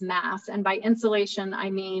versus mass. And by insulation, I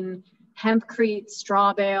mean hempcrete,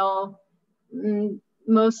 strawbale,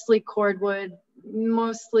 mostly cordwood,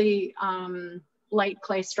 mostly light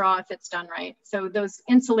clay straw if it's done right. So those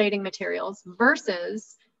insulating materials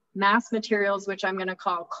versus mass materials, which I'm going to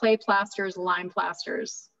call clay plasters, lime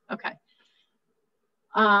plasters. Okay.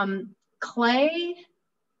 Clay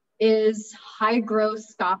is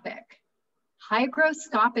hygroscopic.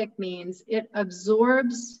 Hygroscopic means it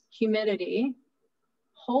absorbs humidity,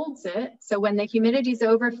 holds it. So when the humidity is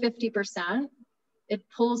over 50%, it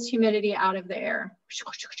pulls humidity out of the air.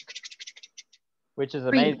 Which is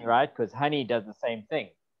amazing, right? Because honey does the same thing.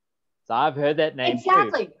 So I've heard that name too.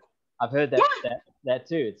 I've heard that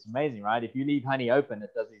too. It's amazing, right? If you leave honey open,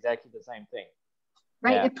 it does exactly the same thing.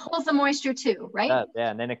 right? Yeah. It pulls the moisture too, right?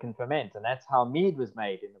 Yeah, and then it can ferment, and that's how mead was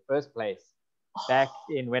made in the first place, back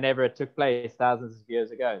in whenever it took place thousands of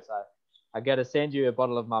years ago. So I got to send you a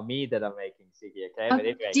bottle of my mead that I'm making, Sigi. Okay, but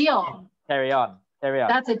anyway, deal. Carry on.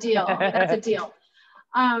 That's a deal. That's a deal.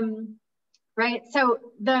 Right. So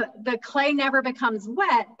the clay never becomes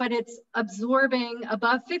wet, but it's absorbing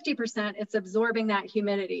above 50%. It's absorbing that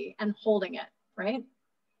humidity and holding it. Right.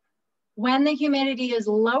 When the humidity is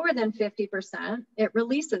lower than 50%, it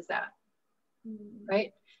releases that.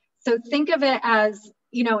 Right. So think of it as,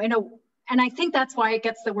 you know, and I think that's why it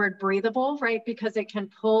gets the word breathable, right? Because it can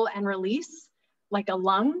pull and release like a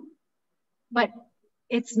lung, but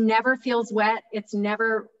it's never feels wet. It's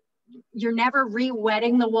never, you're never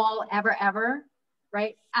re-wetting the wall ever,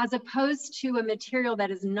 right? As opposed to a material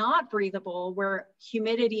that is not breathable, where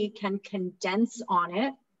humidity can condense on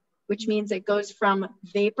it, which means it goes from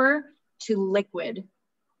vapor to liquid.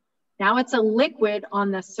 Now it's a liquid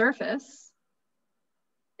on the surface.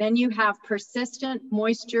 Then you have persistent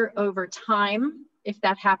moisture over time, if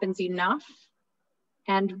that happens enough.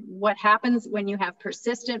 And what happens when you have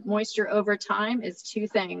persistent moisture over time is two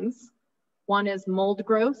things. One is mold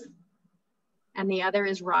growth, and the other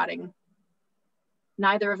is rotting.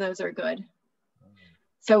 Neither of those are good.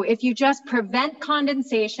 So if you just prevent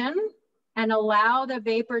condensation and allow the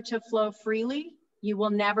vapor to flow freely, you will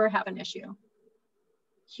never have an issue.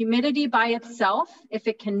 Humidity by itself, if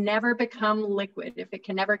it can never become liquid, if it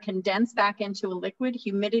can never condense back into a liquid,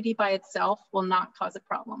 humidity by itself will not cause a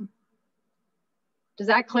problem. Does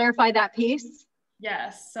that clarify that piece?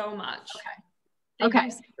 Yes, so much. Okay. Okay.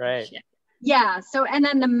 So Great. Yeah. So, and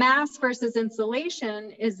then the mass versus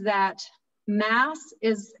insulation is that mass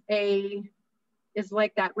is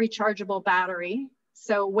like that rechargeable battery.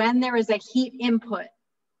 So when there is a heat input,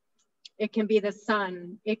 it can be the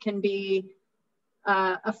sun, it can be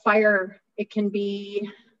a fire, it can be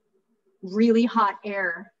really hot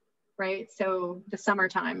air, right? So the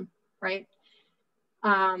summertime, right?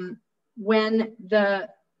 When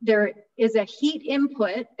there is a heat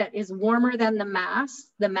input that is warmer than the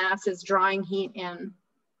mass is drawing heat in.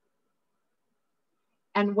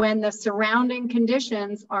 And when the surrounding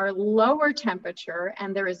conditions are lower temperature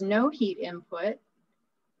and there is no heat input,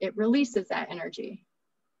 it releases that energy,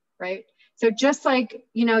 right? So just like,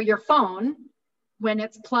 you know, your phone, when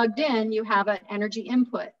it's plugged in, you have an energy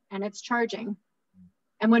input and it's charging.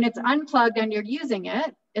 And when it's unplugged and you're using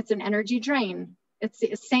it, it's an energy drain. It's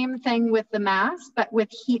the same thing with the mass, but with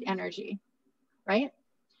heat energy, right?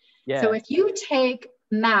 Yeah. So if you take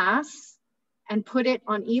mass and put it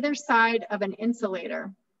on either side of an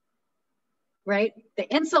insulator, right? The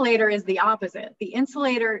insulator is the opposite. The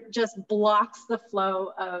insulator just blocks the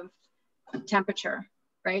flow of temperature,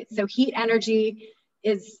 right? So heat energy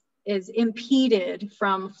is impeded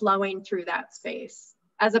from flowing through that space,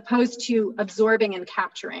 as opposed to absorbing and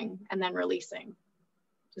capturing and then releasing.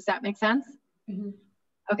 Does that make sense? Mm-hmm.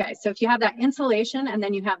 Okay, so if you have that insulation and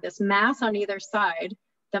then you have this mass on either side,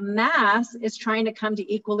 the mass is trying to come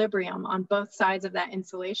to equilibrium on both sides of that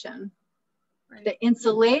insulation. Right. The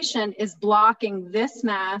insulation is blocking this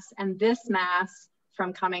mass and this mass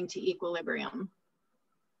from coming to equilibrium,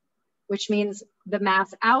 which means the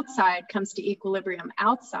mass outside comes to equilibrium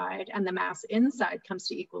outside and the mass inside comes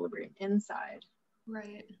to equilibrium inside.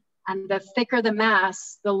 Right. And the thicker the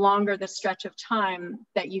mass, the longer the stretch of time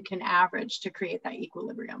that you can average to create that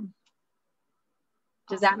equilibrium.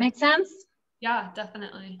 Does that make sense? Yeah,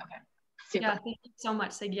 definitely. Okay. Super. Yeah, thank you so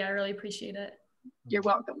much, Sigi. I really appreciate it. You're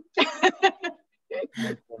welcome.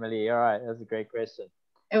 Thanks, Emily. All right, that was a great question.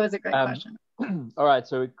 It was a great question. All right,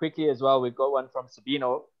 so quickly as well, we've got one from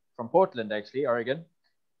Sabino from Portland, actually, Oregon,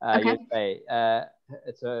 Okay. USA.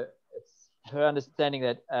 It's her understanding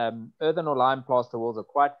that earthen or lime plaster walls are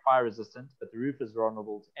quite fire resistant, but the roof is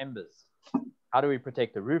vulnerable to embers. How do we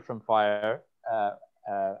protect the roof from fire,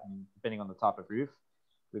 depending on the type of roof?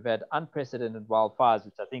 We've had unprecedented wildfires,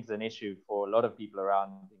 which I think is an issue for a lot of people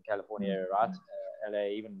around in California, right? LA,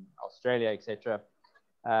 even Australia, etc.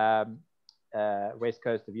 West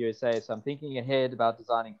coast of USA. So I'm thinking ahead about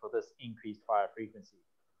designing for this increased fire frequency.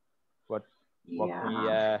 What can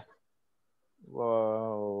we,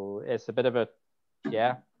 whoa, it's a bit of a,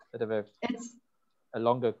 a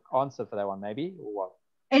longer answer for that one, maybe, or what?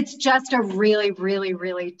 It's just a really, really,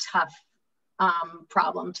 really tough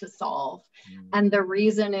problem to solve. And the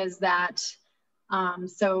reason is that,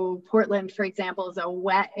 so Portland, for example, is a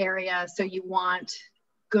wet area. So you want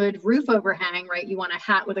good roof overhang, right? You want a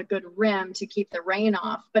hat with a good rim to keep the rain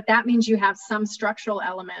off, but that means you have some structural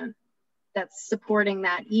element that's supporting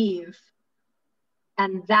that eave.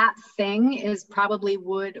 And that thing is probably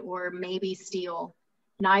wood or maybe steel.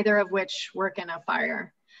 neither of which work in a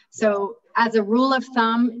fire. So as a rule of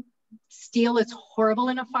thumb, steel is horrible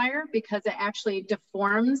in a fire because it actually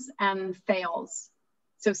deforms and fails.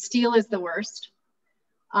 So steel is the worst.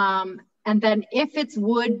 And then if it's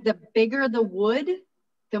wood, the bigger the wood,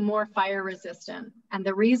 the more fire resistant. And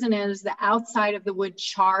the reason is the outside of the wood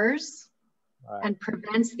chars and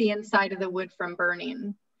prevents the inside of the wood from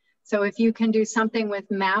burning. So if you can do something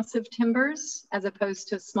with massive timbers as opposed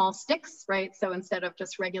to small sticks, right? So instead of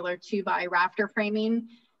just regular 2x rafter framing,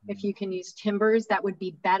 if you can use timbers, that would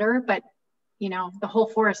be better. But you know, the whole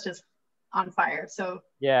forest is on fire. So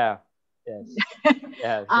yeah.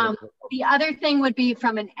 The other thing would be,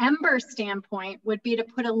 from an ember standpoint, would be to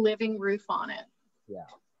put a living roof on it. Yeah.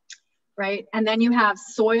 Right. And then you have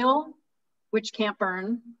soil, which can't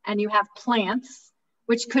burn, and you have plants,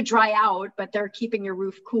 which could dry out, but they're keeping your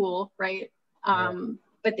roof cool, right?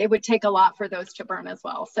 But it would take a lot for those to burn as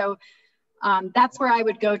well. So that's where I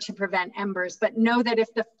would go to prevent embers. But know that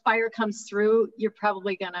if the fire comes through, you're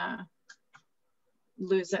probably gonna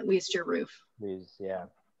lose at least your roof. Yeah.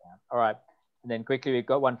 All right. And then quickly, we've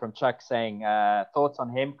got one from Chuck saying, thoughts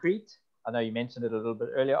on hempcrete? I know you mentioned it a little bit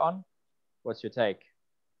earlier on. What's your take?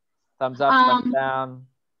 Thumbs up, thumbs down?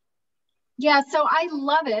 Yeah, so I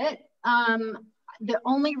love it. The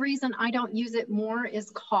only reason I don't use it more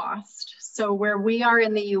is cost. So where we are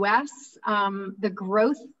in the US, the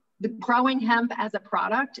growing hemp as a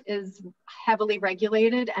product is heavily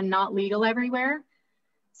regulated and not legal everywhere.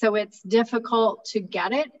 So it's difficult to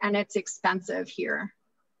get it, and it's expensive here.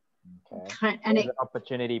 Okay. And it's an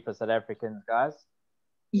opportunity for South Africans, guys.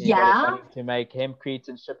 Yeah. To make hempcrete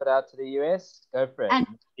and ship it out to the US, go for it. And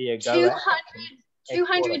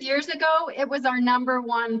 200 years ago, it was our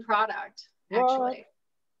 #1 product, actually. What?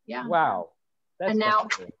 Yeah. Wow. That's and now,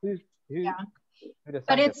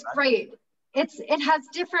 but it's great. It has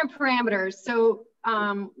different parameters. So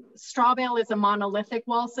strawbale is a monolithic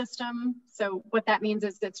wall system. So what that means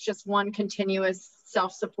is it's just one continuous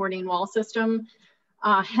self-supporting wall system.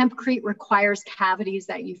 Hempcrete requires cavities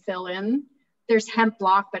that you fill in. There's hemp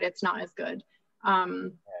block, but it's not as good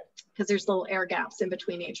because there's little air gaps in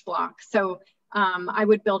between each block. So I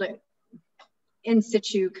would build it in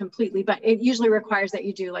situ completely, but it usually requires that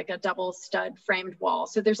you do like a double stud framed wall.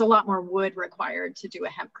 So there's a lot more wood required to do a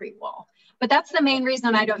hempcrete wall. But that's the main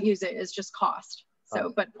reason I don't use it, is just cost.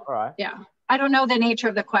 So, but yeah, I don't know the nature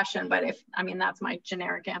of the question, but that's my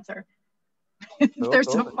generic answer. There's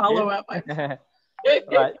a follow-up.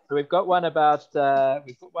 Right, so we've got one about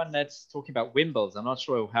we've got one that's talking about windmills. I'm not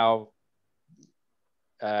sure how.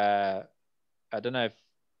 I don't know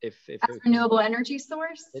if as renewable energy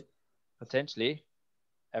source. Potentially,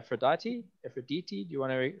 Aphrodite. Do you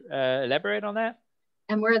want to elaborate on that?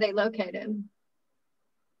 And where are they located?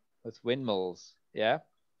 With windmills, yeah.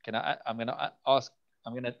 I'm gonna ask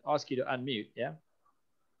you to unmute, yeah.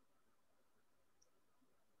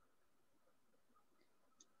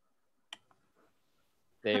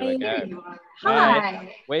 There we go.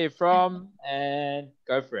 Hi. Where are you from? And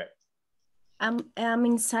go for it. I'm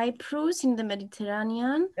in Cyprus in the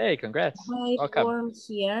Mediterranean. Hey, congrats. Quite welcome. Warm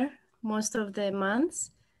here most of the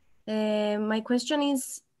months. My question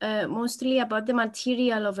is mostly about the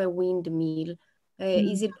material of a windmill.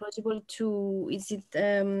 Is it possible to, is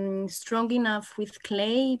it strong enough with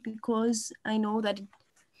clay? Because I know that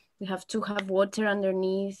we have to have water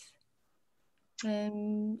underneath.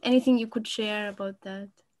 Anything you could share about that?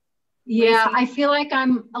 Yeah, I feel like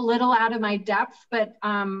I'm a little out of my depth, but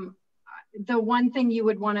the one thing you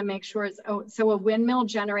would want to make sure is, so a windmill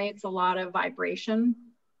generates a lot of vibration.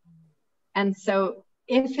 And so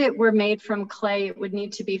if it were made from clay, it would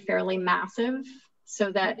need to be fairly massive so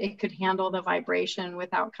that it could handle the vibration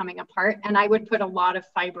without coming apart. And I would put a lot of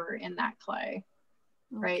fiber in that clay,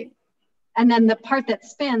 right? And then the part that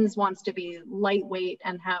spins wants to be lightweight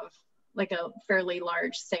and have like a fairly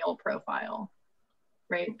large sail profile,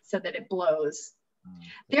 right? So that it blows.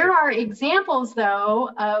 There are examples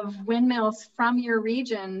though of windmills from your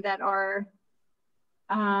region that are,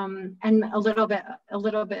 and a little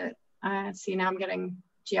bit, see, now I'm getting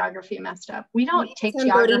geography messed up. We don't take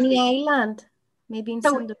geography. Island, maybe in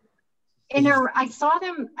I saw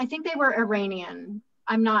them, I think they were Iranian.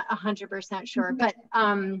 I'm not 100% sure, but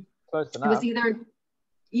it was either,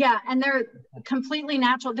 yeah, and they're completely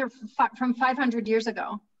natural. They're from 500 years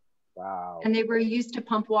ago. Wow. And they were used to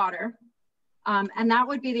pump water. And that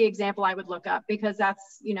would be the example I would look up, because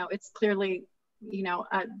that's, it's clearly,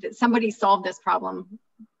 somebody solved this problem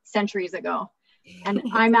centuries ago. And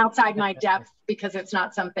I'm outside my depth because it's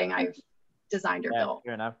not something I've designed or built.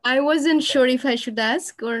 Fair enough. I wasn't sure if I should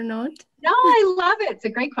ask or not. No, I love it. It's a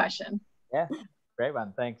great question. Yeah, great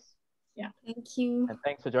one. Thanks. Yeah. Thank you. And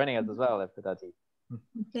thanks for joining us as well, Epidati.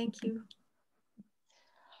 Thank you.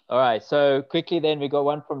 All right, so quickly then we got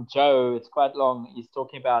one from Joe. It's quite long. He's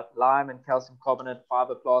talking about lime and calcium carbonate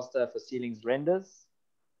fiber plaster for ceilings renders.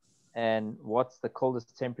 And what's the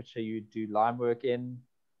coldest temperature you do lime work in?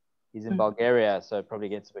 He's in Bulgaria, so it probably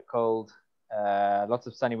gets a bit cold. Lots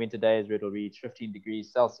of sunny winter days where it'll reach 15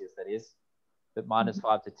 degrees Celsius, that is, but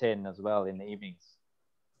 -5 to 10 as well in the evenings.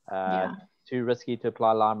 Too risky to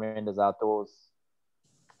apply lime renders outdoors.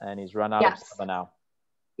 And he's run out of summer now.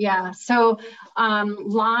 Yeah, so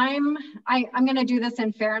lime, I'm going to do this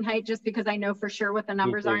in Fahrenheit just because I know for sure what the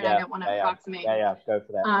numbers are and I don't want to approximate. Yeah, go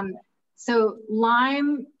for that. So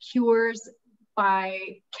lime cures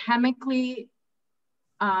by chemically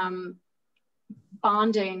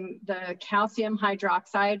bonding the calcium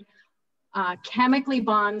hydroxide, chemically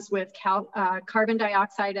bonds with carbon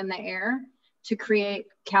dioxide in the air to create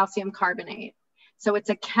calcium carbonate. So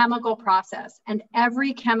it's a chemical process, and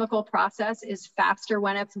every chemical process is faster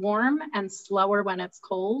when it's warm and slower when it's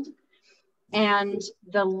cold. And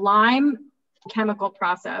the lime chemical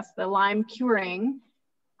process, the lime curing,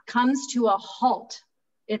 comes to a halt.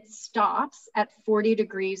 It stops at 40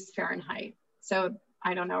 degrees Fahrenheit. So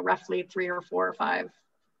I don't know, roughly 3 or 4 or 5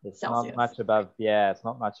 it's Celsius. Not much above, it's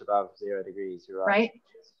not much above 0 degrees, you're right. Right?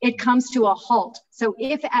 It comes to a halt. So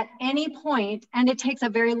if at any point, and it takes a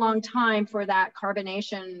very long time for that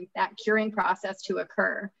carbonation, that curing process to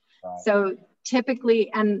occur. Right. So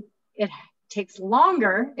typically, and it takes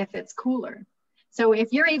longer if it's cooler. So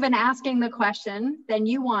if you're even asking the question, then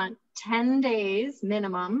you want 10 days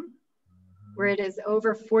minimum where it is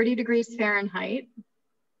over 40 degrees Fahrenheit,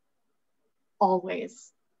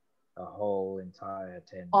 always. The whole entire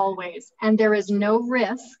 10 days. Always. And there is no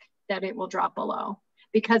risk that it will drop below,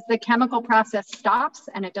 because the chemical process stops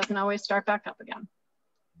and it doesn't always start back up again.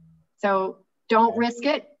 So don't risk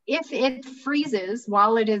it. If it freezes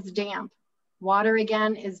while it is damp, water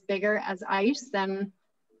again is bigger as ice than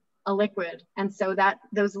a liquid. And so that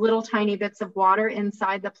those little tiny bits of water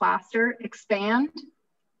inside the plaster expand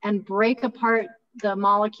and break apart the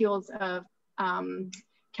molecules of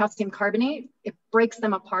calcium carbonate. It breaks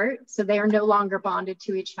them apart. So they are no longer bonded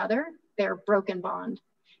to each other. They're broken bond.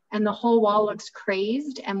 And the whole wall looks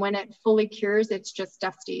crazed. And when it fully cures, it's just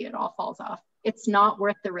dusty. It all falls off. It's not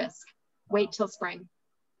worth the risk. Wait till spring.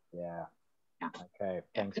 Yeah. Okay.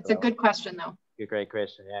 Thanks. It's a good question, though. Great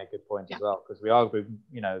question. Yeah, good point as well. Because we are,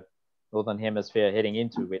 Northern Hemisphere heading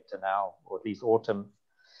into winter now, or at least autumn.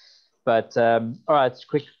 But all right,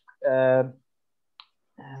 quick.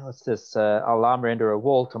 What's this? I'll lime render a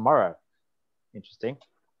wall tomorrow. Interesting.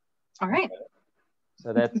 All right.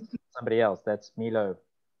 So that's somebody else. That's Milo.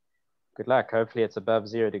 Good luck. Hopefully it's above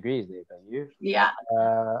 0 degrees there for you. Yeah.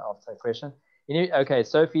 I'll take a question. Okay,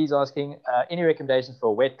 Sophie's asking, any recommendations for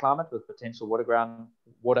a wet climate with potential water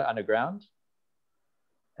underground?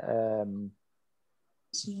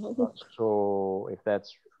 Not sure if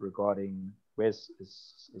that's regarding, is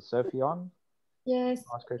Sophie on? Yes.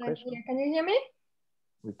 Ask her question. Can you hear me?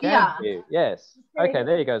 We can hear you. Yes. Okay,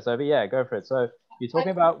 there you go, Sophie. Yeah, go for it. So you're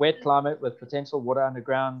talking about wet climate with potential water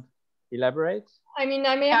underground. Elaborate. I mean,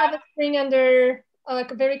 I may have a spring under,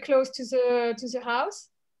 very close to the house.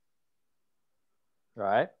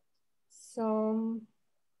 Right. So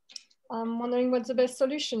I'm wondering what's the best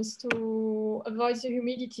solutions to avoid the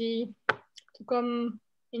humidity to come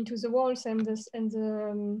into the walls and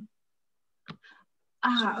the.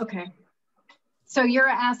 Okay. So you're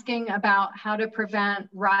asking about how to prevent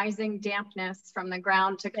rising dampness from the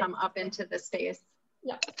ground to come up into the space.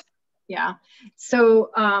 Yeah. Yeah.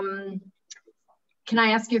 So can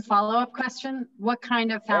I ask you a follow-up question? What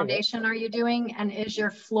kind of foundation are you doing? And is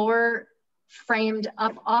your floor framed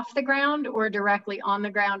up off the ground or directly on the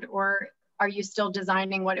ground, or are you still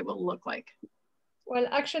designing what it will look like? Well,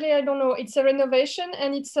 actually, I don't know. It's a renovation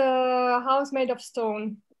and it's a house made of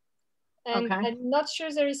stone. And I'm not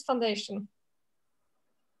sure there is foundation.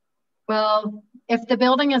 Well, if the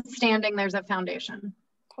building is standing, there's a foundation.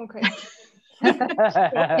 Okay.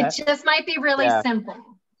 It just might be really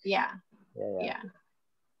simple. Yeah.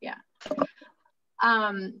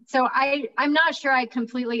 So I'm not sure I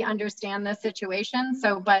completely understand the situation.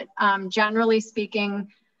 So, but generally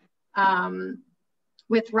speaking,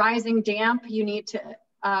 with rising damp, you need to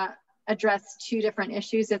address two different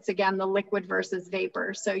issues. It's again, the liquid versus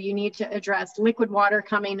vapor. So you need to address liquid water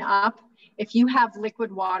coming up. If you have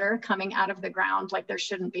liquid water coming out of the ground, like there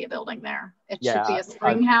shouldn't be a building there. It should be a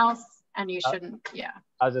spring house. And you shouldn't,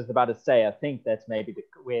 I was just about to say, I think that's maybe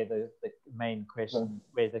where the main question,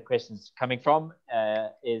 where the question's coming from,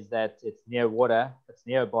 is that it's near water, it's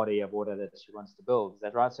near a body of water that she wants to build. Is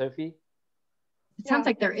that right, Sophie? It sounds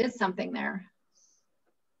like there is something there.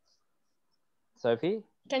 Sophie?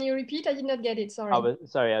 Can you repeat? I did not get it, sorry. I was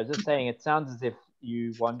just saying, it sounds as if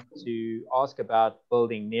you want to ask about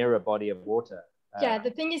building near a body of water. Yeah,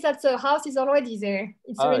 the thing is that the house is already there.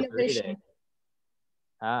 It's a renovation. It's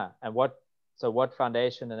already there. And what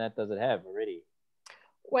foundation and that does it have already?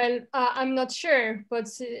 Well, I'm not sure, but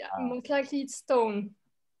most likely it's stone.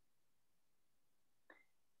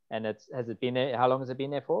 And has it been there? How long has it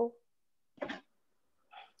been there for?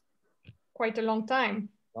 Quite a long time.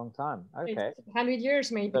 Long time. Okay. 100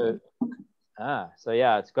 years maybe. So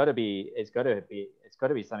yeah, it's got to be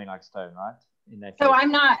something like stone, right? So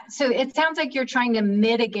it sounds like you're trying to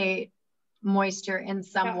mitigate moisture in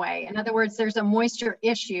some way. In other words, there's a moisture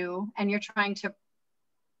issue and you're trying to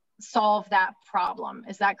solve that problem.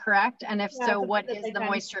 Is that correct? And if so, what is the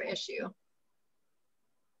moisture issue?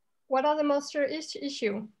 What are the moisture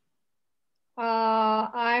issue?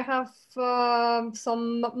 I have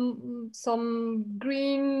some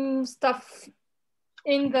green stuff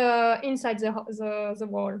inside the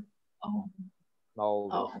wall.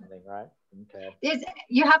 Mold or something, right? Okay.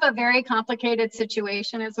 You have a very complicated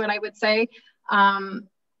situation, is what I would say.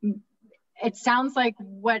 It sounds like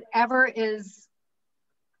whatever is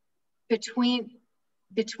between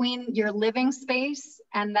your living space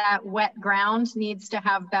and that wet ground needs to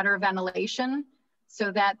have better ventilation so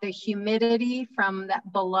that the humidity from that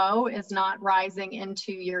below is not rising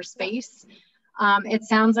into your space. It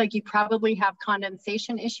sounds like you probably have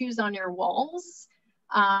condensation issues on your walls.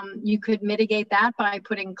 You could mitigate that by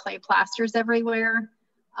putting clay plasters everywhere.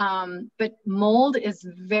 But mold is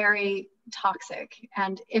very toxic.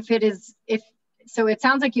 And so it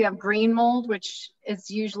sounds like you have green mold, which is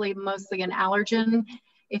usually mostly an allergen.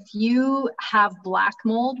 If you have black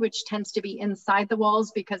mold, which tends to be inside the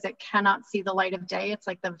walls because it cannot see the light of day, it's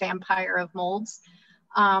like the vampire of molds.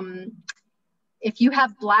 If you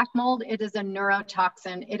have black mold, it is a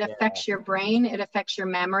neurotoxin. It affects your brain, it affects your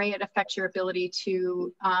memory, it affects your ability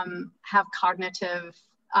to have cognitive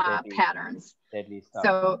patterns. Deadly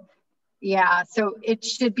stuff. So it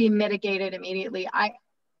should be mitigated immediately. I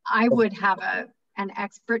would have an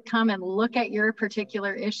expert come and look at your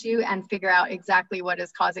particular issue and figure out exactly what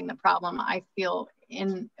is causing the problem. I feel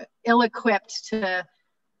ill-equipped to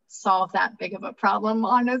solve that big of a problem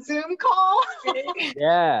on a Zoom call.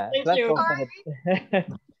 Yeah. Thank you.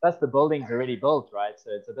 Plus the building's already built, right?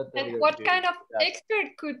 So it's a bit. And what kind of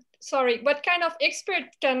expert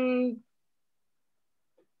can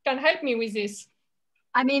help me with this?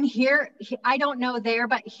 I mean, here, I don't know there,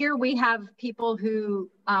 but here we have people who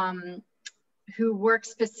work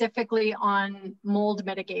specifically on mold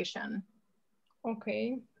mitigation.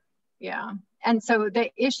 Okay. Yeah. And so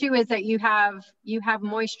the issue is that you have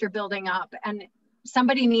moisture building up and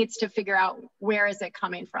somebody needs to figure out where is it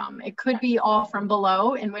coming from. It could be all from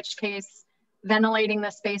below, in which case ventilating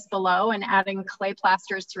the space below and adding clay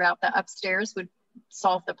plasters throughout the upstairs would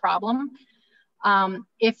solve the problem.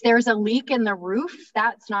 If there's a leak in the roof,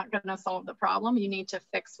 that's not going to solve the problem. You need to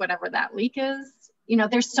fix whatever that leak is. You know,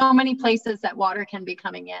 there's so many places that water can be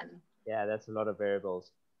coming in. Yeah, that's a lot of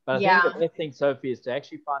variables. But I think the best thing, Sophie, is to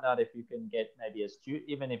actually find out if you can get maybe a student,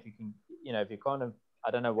 even if you can, you know, if you kind of, I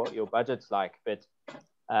don't know what your budget's like, but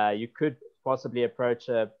you could possibly approach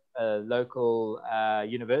a local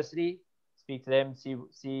university, speak to them, see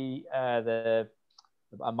the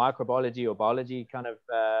microbiology or biology kind of,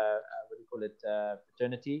 what do you call it,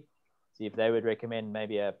 fraternity, see if they would recommend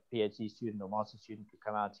maybe a PhD student or master student could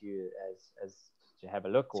come out to you as to have a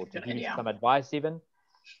look or to give you some advice even.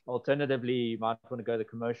 Alternatively, you might want to go the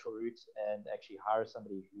commercial route and actually hire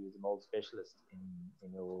somebody who is a mold specialist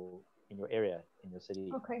in your area, in your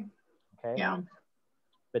city. Okay. Yeah.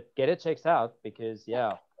 But get it checked out because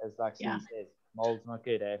as like Sigi says, mold's not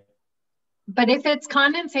good, eh? But if it's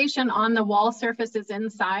condensation on the wall surfaces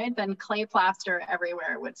inside, then clay plaster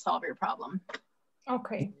everywhere would solve your problem.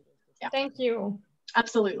 Okay. Yeah. Thank you.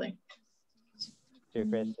 Absolutely.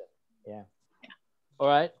 Good question. Yeah. All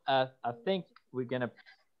right. I think we're going to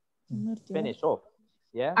finish off.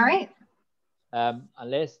 Yeah. All right.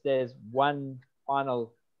 Unless there's one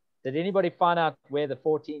final. Did anybody find out where the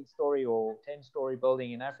 14-story or 10-story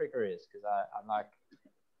building in Africa is? Because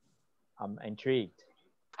I'm intrigued.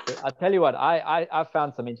 I'll tell you what, I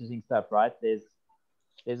found some interesting stuff, right?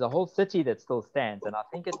 There's a whole city that still stands, and I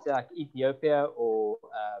think it's like Ethiopia or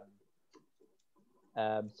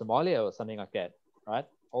Somalia or something like that, right?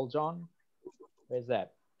 Old John, where's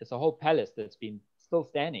that? It's a whole palace that's been still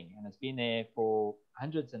standing, and it's been there for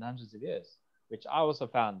hundreds and hundreds of years, which I also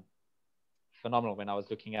found phenomenal when I was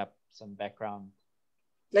looking up some background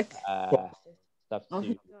stuff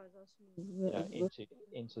to,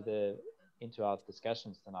 into into our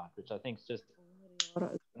discussions tonight, which I think is just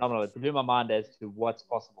phenomenal. It blew my mind as to what's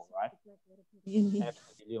possible, right?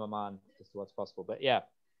 Absolutely blew my mind as to what's possible. But yeah,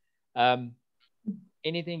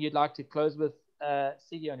 anything you'd like to close with,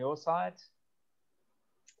 Sigi, on your side?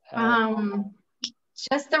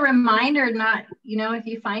 Just a reminder, not, you know, if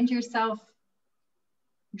you find yourself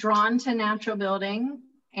drawn to natural building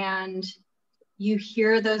and you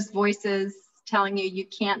hear those voices telling you you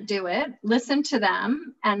can't do it, listen to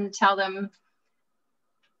them and tell them,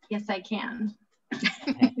 yes, I can.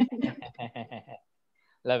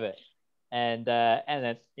 Love it. And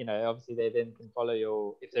that's, you know, obviously they then can follow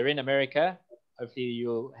your, if they're in America, hopefully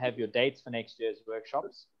you'll have your dates for next year's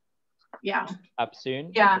workshops. Yeah. Up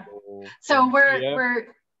soon. Yeah. So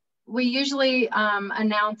we usually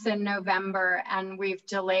announce in November, and we've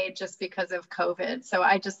delayed just because of COVID. So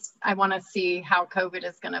I want to see how COVID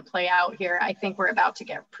is going to play out here. I think we're about to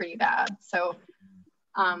get pretty bad. So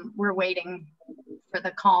we're waiting for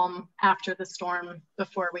the calm after the storm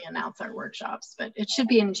before we announce our workshops, but it should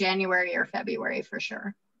be in January or February for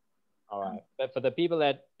sure. All right. But for the people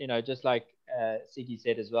that, you know, just like Sigi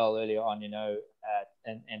said as well earlier on, you know,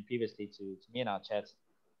 and previously to me in our chats,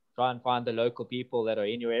 try and find the local people that are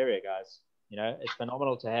in your area, guys. You know, it's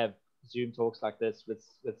phenomenal to have Zoom talks like this with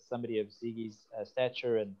somebody of Sigi's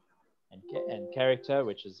stature and character,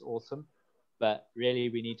 which is awesome. But really,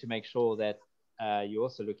 we need to make sure that you're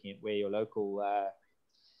also looking at where your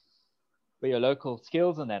local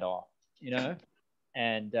skills in that are, you know,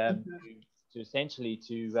 and to essentially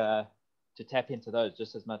to tap into those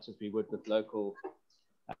just as much as we would with local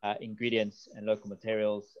ingredients and local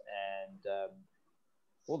materials and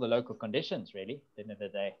all the local conditions, really, at the end of the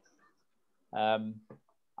day.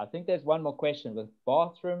 I think there's one more question with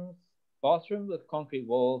bathroom with concrete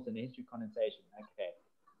walls and history condensation.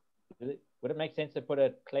 Okay. Would it make sense to put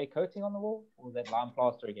a clay coating on the wall, or is that lime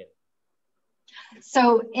plaster again?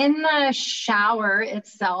 So in the shower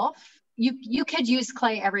itself, you could use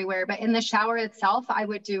clay everywhere, but in the shower itself, I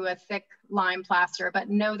would do a thick lime plaster, but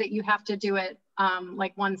know that you have to do it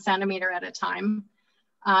like 1 centimeter at a time,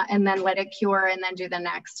 and then let it cure, and then do the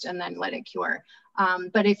next, and then let it cure.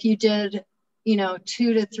 But if you did, you know,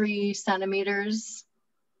 2 to 3 centimeters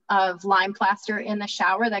of lime plaster in the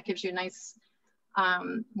shower, that gives you a nice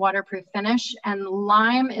waterproof finish. And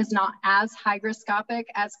lime is not as hygroscopic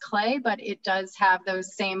as clay, but it does have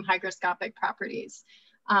those same hygroscopic properties.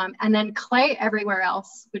 And then clay everywhere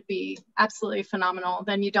else would be absolutely phenomenal.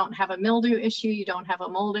 Then you don't have a mildew issue, you don't have a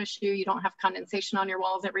mold issue, you don't have condensation on your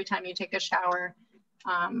walls every time you take a shower.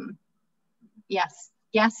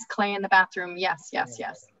 Yes, clay in the bathroom. Yes.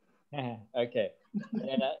 Okay. And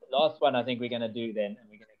then last one I think we're going to do then, and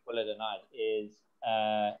we're going to call it a night, is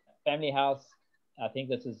family house. I think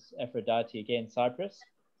this is Aphrodite again, Cyprus,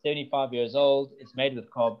 75 years old. It's made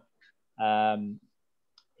with cob.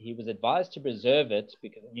 He was advised to preserve it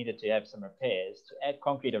because it needed to have some repairs, to add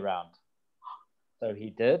concrete around. So he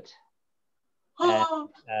did.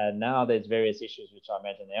 And now there's various issues, which I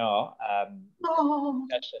imagine there are.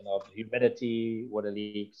 Discussion of humidity, water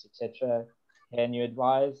leaks, etc. Can you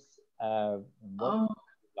advise? What would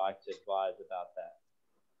you like to advise about that?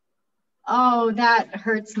 Oh, that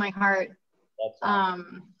hurts my heart.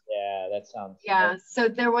 That sounds. Yeah. So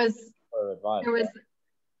there was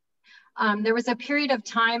a period of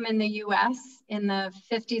time in the U.S. in the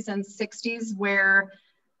 50s and 60s where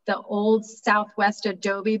the old Southwest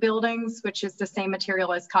adobe buildings, which is the same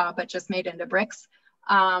material as cob, but just made into bricks.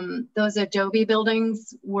 Those adobe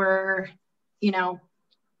buildings were, you know,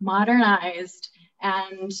 modernized,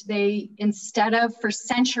 and they, instead of, for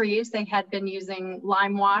centuries, they had been using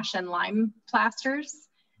lime wash and lime plasters,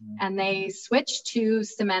 and they switched to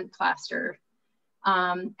cement plaster.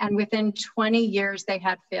 And within 20 years, they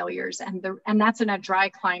had failures, and that's in a dry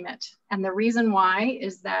climate. And the reason why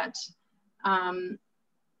is that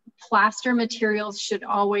plaster materials should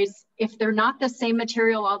always, if they're not the same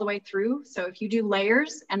material all the way through, so if you do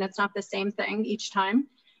layers and it's not the same thing each time,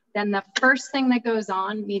 then the first thing that goes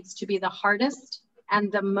on needs to be the hardest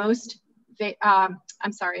and the most, the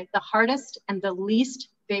hardest and the least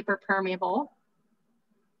vapor permeable.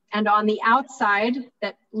 And on the outside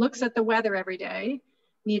that looks at the weather every day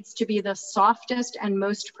needs to be the softest and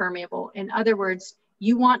most permeable. In other words,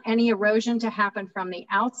 you want any erosion to happen from the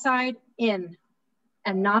outside in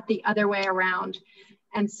and not the other way around.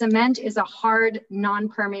 And cement is a hard,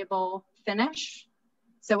 non-permeable finish.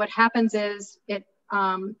 So what happens is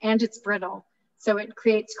and it's brittle. So it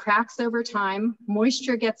creates cracks over time.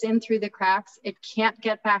 Moisture gets in through the cracks. It can't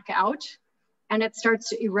get back out. And it starts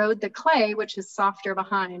to erode the clay, which is softer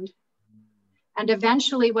behind. And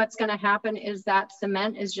eventually what's going to happen is that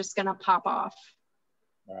cement is just going to pop off.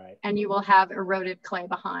 Right. And you will have eroded clay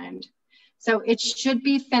behind. So it should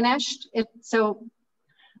be finished. So,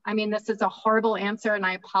 I mean, this is a horrible answer and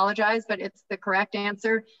I apologize, but it's the correct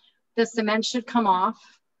answer. The cement should come off,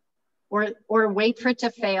 or wait for it to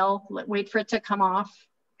fail, wait for it to come off,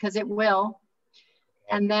 because it will.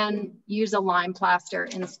 And then use a lime plaster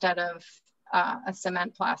instead of a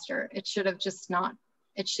cement plaster. It should have just not,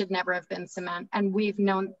 it should never have been cement. And we've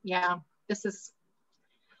known, yeah, this is.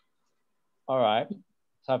 All right.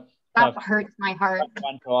 Tough. That hurts my heart. Tough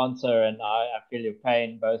one to answer, and I feel your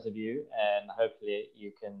pain, both of you, and hopefully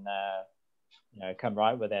you can, you know, come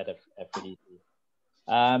right with that if pretty easy.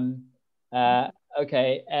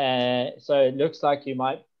 Okay. So it looks like there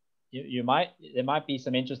might be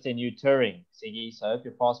some interest in you touring, Sigi. So I hope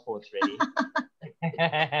your passport's ready.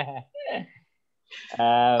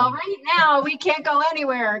 Well, right now we can't go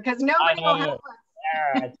anywhere because nobody will help us.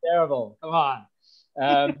 Yeah, it's terrible. Come on.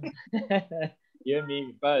 You and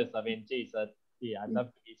me both. I mean, geez, yeah, I'd love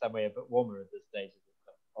to be somewhere a bit warmer at this stage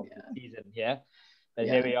of the season here. But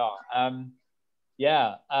here we are.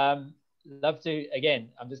 Love to, again,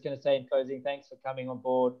 I'm just going to say in closing, thanks for coming on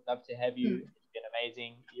board. Love to have you. It's been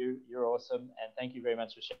amazing. You're awesome. And thank you very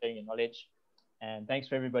much for sharing your knowledge. And thanks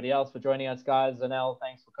for everybody else for joining us, guys. Zonelle,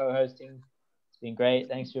 thanks for co-hosting. It's been great.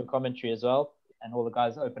 Thanks for your commentary as well. And all the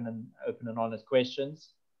guys open and honest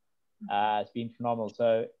questions. It's been phenomenal.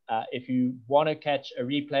 So if you want to catch a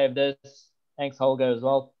replay of this, thanks Holger as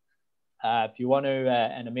well. If you want to,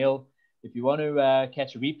 and Emil, if you want to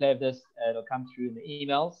catch a replay of this, it'll come through in the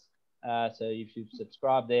emails. So if you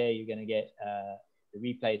subscribe there, you're going to get the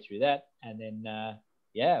replay through that. And then,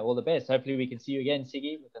 all the best. Hopefully we can see you again,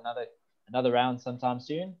 Sigi, with another round sometime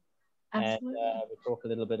soon. Absolutely. And we'll talk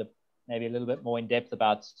maybe a little bit more in depth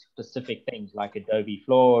about specific things like adobe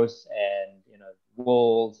floors and, you know,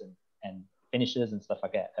 walls and finishes and stuff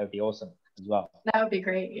like that. That would be awesome as well. That would be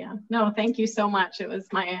great. Yeah. No, thank you so much. It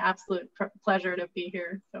was my absolute pleasure to be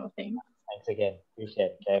here. So thanks. Thanks again. Appreciate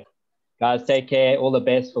it. Okay. Guys, take care. All the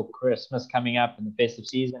best for Christmas coming up and the festive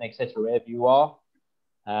season, etc. Wherever you are.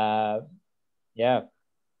 Go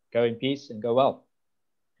in peace and go well.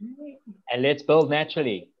 And let's build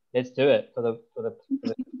naturally. Let's do it for the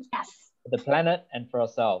planet and for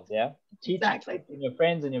ourselves. Yeah. Teach your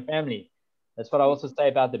friends and your family. That's what I also say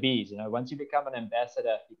about the bees. You know, once you become an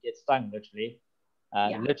ambassador, you get stung literally.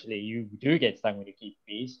 Literally, you do get stung when you keep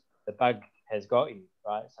bees. The bug has got you,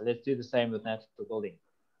 right? So let's do the same with natural building.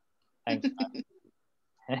 Thanks.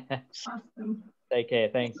 Awesome. Take care.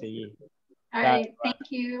 Thanks, Sigi. All right. Thank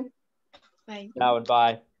you. Bye. Ciao and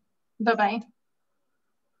bye. Bye-bye.